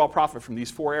 overall profit from these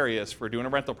 4 areas for doing a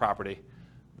rental property,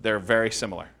 they're very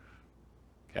similar.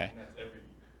 Okay? And that's every year.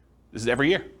 This is every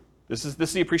year. This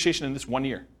is the appreciation in this 1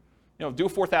 year. You know, do a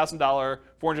 $4,000,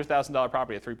 $400,000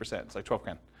 property at 3%. It's like 12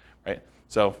 grand, right?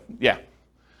 So yeah.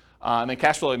 And then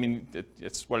cash flow, I mean,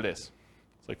 it's what it is.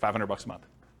 It's like $500 a month.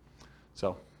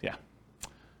 So yeah.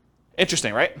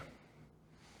 Interesting, right?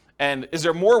 And is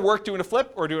there more work doing a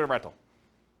flip or doing a rental?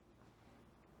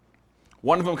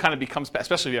 One of them kind of becomes,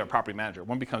 especially if you have a property manager,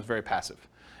 one becomes very passive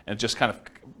and it just kind of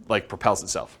like propels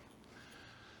itself.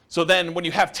 So then when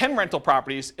you have 10 rental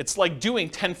properties, it's like doing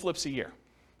 10 flips a year.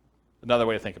 Another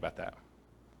way to think about that.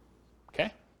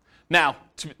 Okay? Now,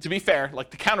 to be fair,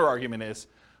 like the counter argument is,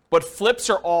 but flips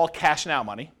are all cash now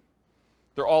money.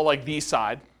 They're all like the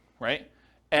side, right?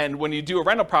 And when you do a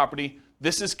rental property,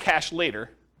 this is cash later.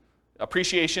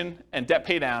 Appreciation and debt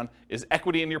pay down is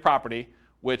equity in your property,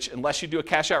 which unless you do a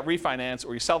cash out refinance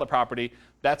or you sell the property,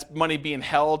 that's money being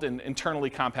held and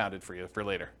internally compounded for you for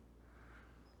later.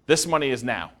 This money is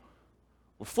now.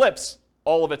 With flips,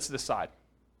 all of it's this side,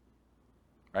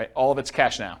 right? All of it's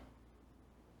cash now.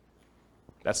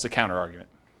 That's the counter argument.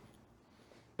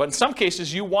 But in some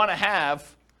cases, you want to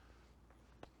have,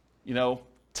 you know,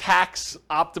 tax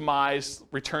optimized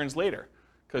returns later,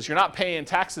 because you're not paying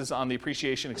taxes on the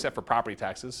appreciation except for property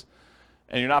taxes,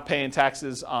 and you're not paying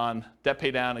taxes on debt pay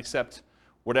down except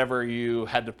whatever you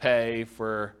had to pay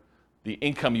for the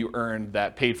income you earned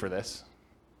that paid for this,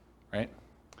 right?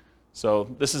 So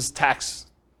this is tax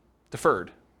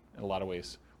deferred in a lot of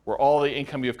ways, where all the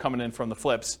income you have coming in from the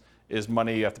flips is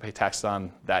money you have to pay taxes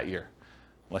on that year,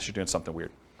 unless you're doing something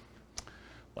weird,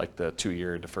 like the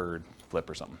 2-year deferred flip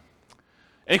or something.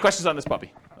 Any questions on this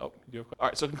puppy? Oh, you have all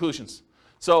right, so conclusions.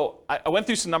 So I went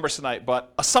through some numbers tonight,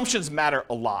 but assumptions matter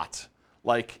a lot.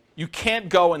 Like, you can't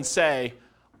go and say,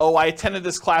 oh, I attended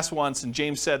this class once and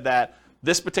James said that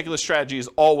this particular strategy is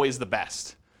always the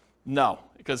best. No,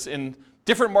 because in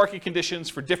different market conditions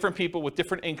for different people with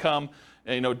different income,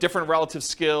 you know, different relative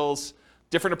skills,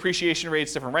 different appreciation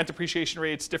rates, different rent appreciation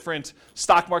rates, different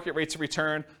stock market rates of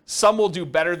return. Some will do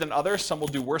better than others, some will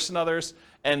do worse than others,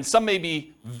 and some may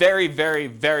be very, very,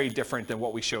 very different than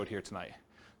what we showed here tonight.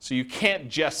 So you can't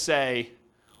just say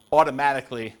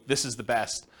automatically, this is the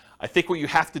best. I think what you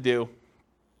have to do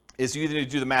is you either need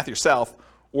to do the math yourself,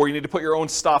 or you need to put your own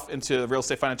stuff into the Real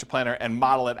Estate Financial Planner and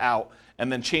model it out,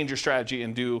 and then change your strategy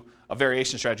and do a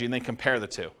variation strategy, and then compare the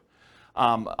two.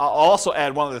 I'll also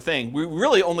add one other thing. We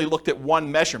really only looked at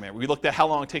one measurement. We looked at how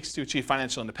long it takes to achieve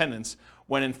financial independence,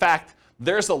 when in fact,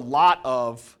 there's a lot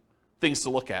of things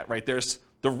to look at, right? There's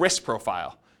the risk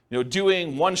profile. You know,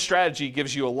 doing one strategy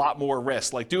gives you a lot more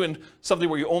risk. Like doing something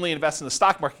where you only invest in the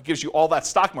stock market gives you all that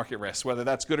stock market risk, whether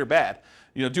that's good or bad.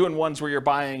 You know, doing ones where you're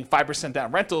buying 5%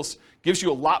 down rentals gives you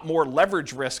a lot more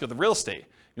leverage risk of the real estate.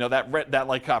 You know,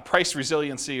 that price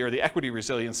resiliency or the equity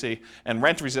resiliency and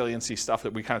rent resiliency stuff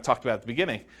that we kind of talked about at the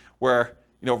beginning, where,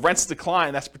 you know, rents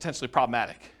decline, that's potentially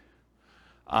problematic.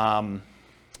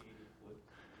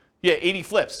 80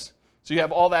 flips. So you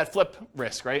have all that flip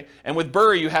risk, right? And with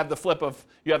BRRRR, you have the flip of,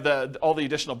 you have all the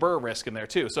additional BRRRR risk in there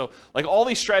too. So like all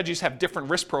these strategies have different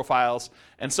risk profiles.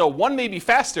 And so one may be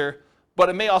faster, but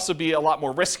it may also be a lot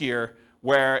more riskier,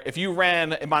 where if you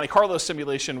ran a Monte Carlo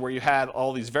simulation where you had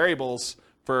all these variables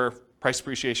for price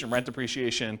appreciation, rent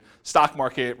appreciation, stock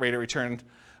market rate of return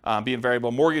being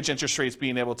variable, mortgage interest rates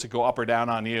being able to go up or down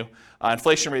on you,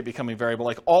 inflation rate becoming variable,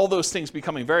 like all those things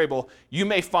becoming variable, you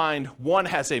may find one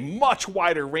has a much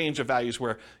wider range of values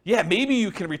where, yeah, maybe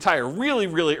you can retire really,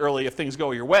 really early if things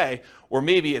go your way, or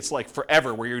maybe it's like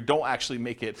forever where you don't actually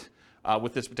make it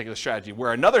with this particular strategy,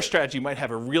 where another strategy might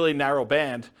have a really narrow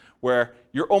band where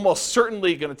you're almost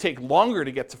certainly going to take longer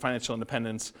to get to financial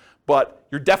independence, but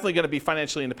you're definitely going to be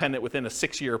financially independent within a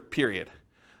 6-year period.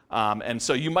 And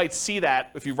so you might see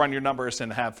that if you run your numbers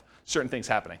and have certain things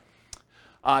happening.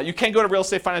 You can go to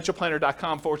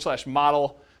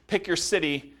realestatefinancialplanner.com/model, pick your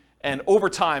city, and over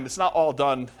time, it's not all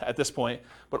done at this point,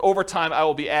 but over time I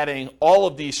will be adding all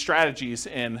of these strategies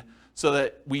in so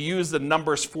that we use the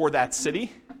numbers for that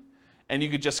city, and you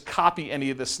could just copy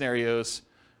any of the scenarios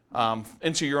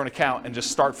into your own account and just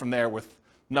start from there with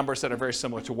numbers that are very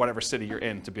similar to whatever city you're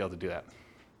in to be able to do that.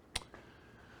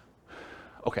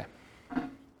 Okay.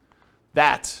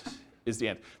 That is the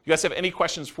end. If you guys have any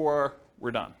questions for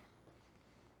we're done.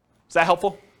 Is that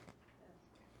helpful?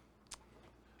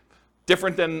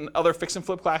 Different than other fix and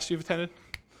flip class you've attended?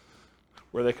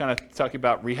 Where they kind of talk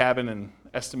about rehabbing and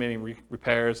estimating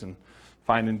repairs and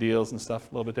finding deals and stuff,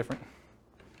 a little bit different?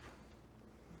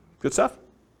 Good stuff?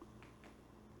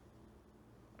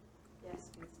 Yes,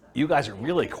 good stuff. You guys are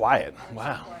really quiet.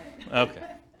 Wow. Okay.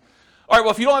 All right,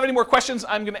 well, if you don't have any more questions,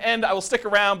 I'm going to end. I will stick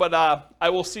around, but I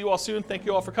will see you all soon. Thank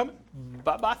you all for coming.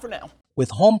 Bye-bye for now.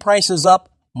 With home prices up,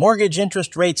 mortgage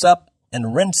interest rates up,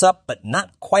 and rents up, but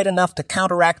not quite enough to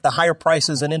counteract the higher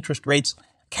prices and interest rates,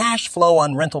 cash flow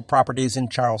on rental properties in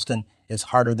Charleston is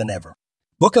harder than ever.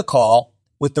 Book a call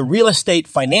with the Real Estate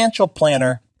Financial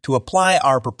Planner to apply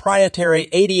our proprietary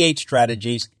 88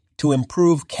 strategies to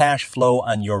improve cash flow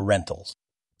on your rentals.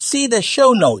 See the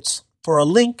show notes for a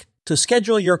link to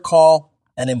schedule your call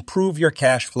and improve your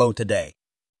cash flow today.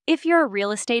 If you're a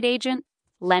real estate agent,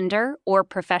 lender, or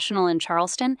professional in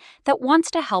Charleston that wants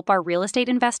to help our real estate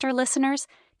investor listeners,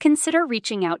 consider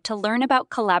reaching out to learn about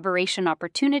collaboration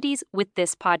opportunities with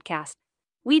this podcast.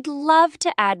 We'd love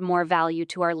to add more value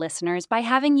to our listeners by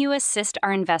having you assist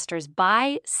our investors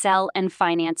buy, sell, and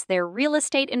finance their real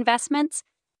estate investments.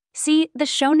 See the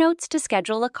show notes to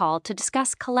schedule a call to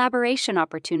discuss collaboration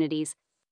opportunities.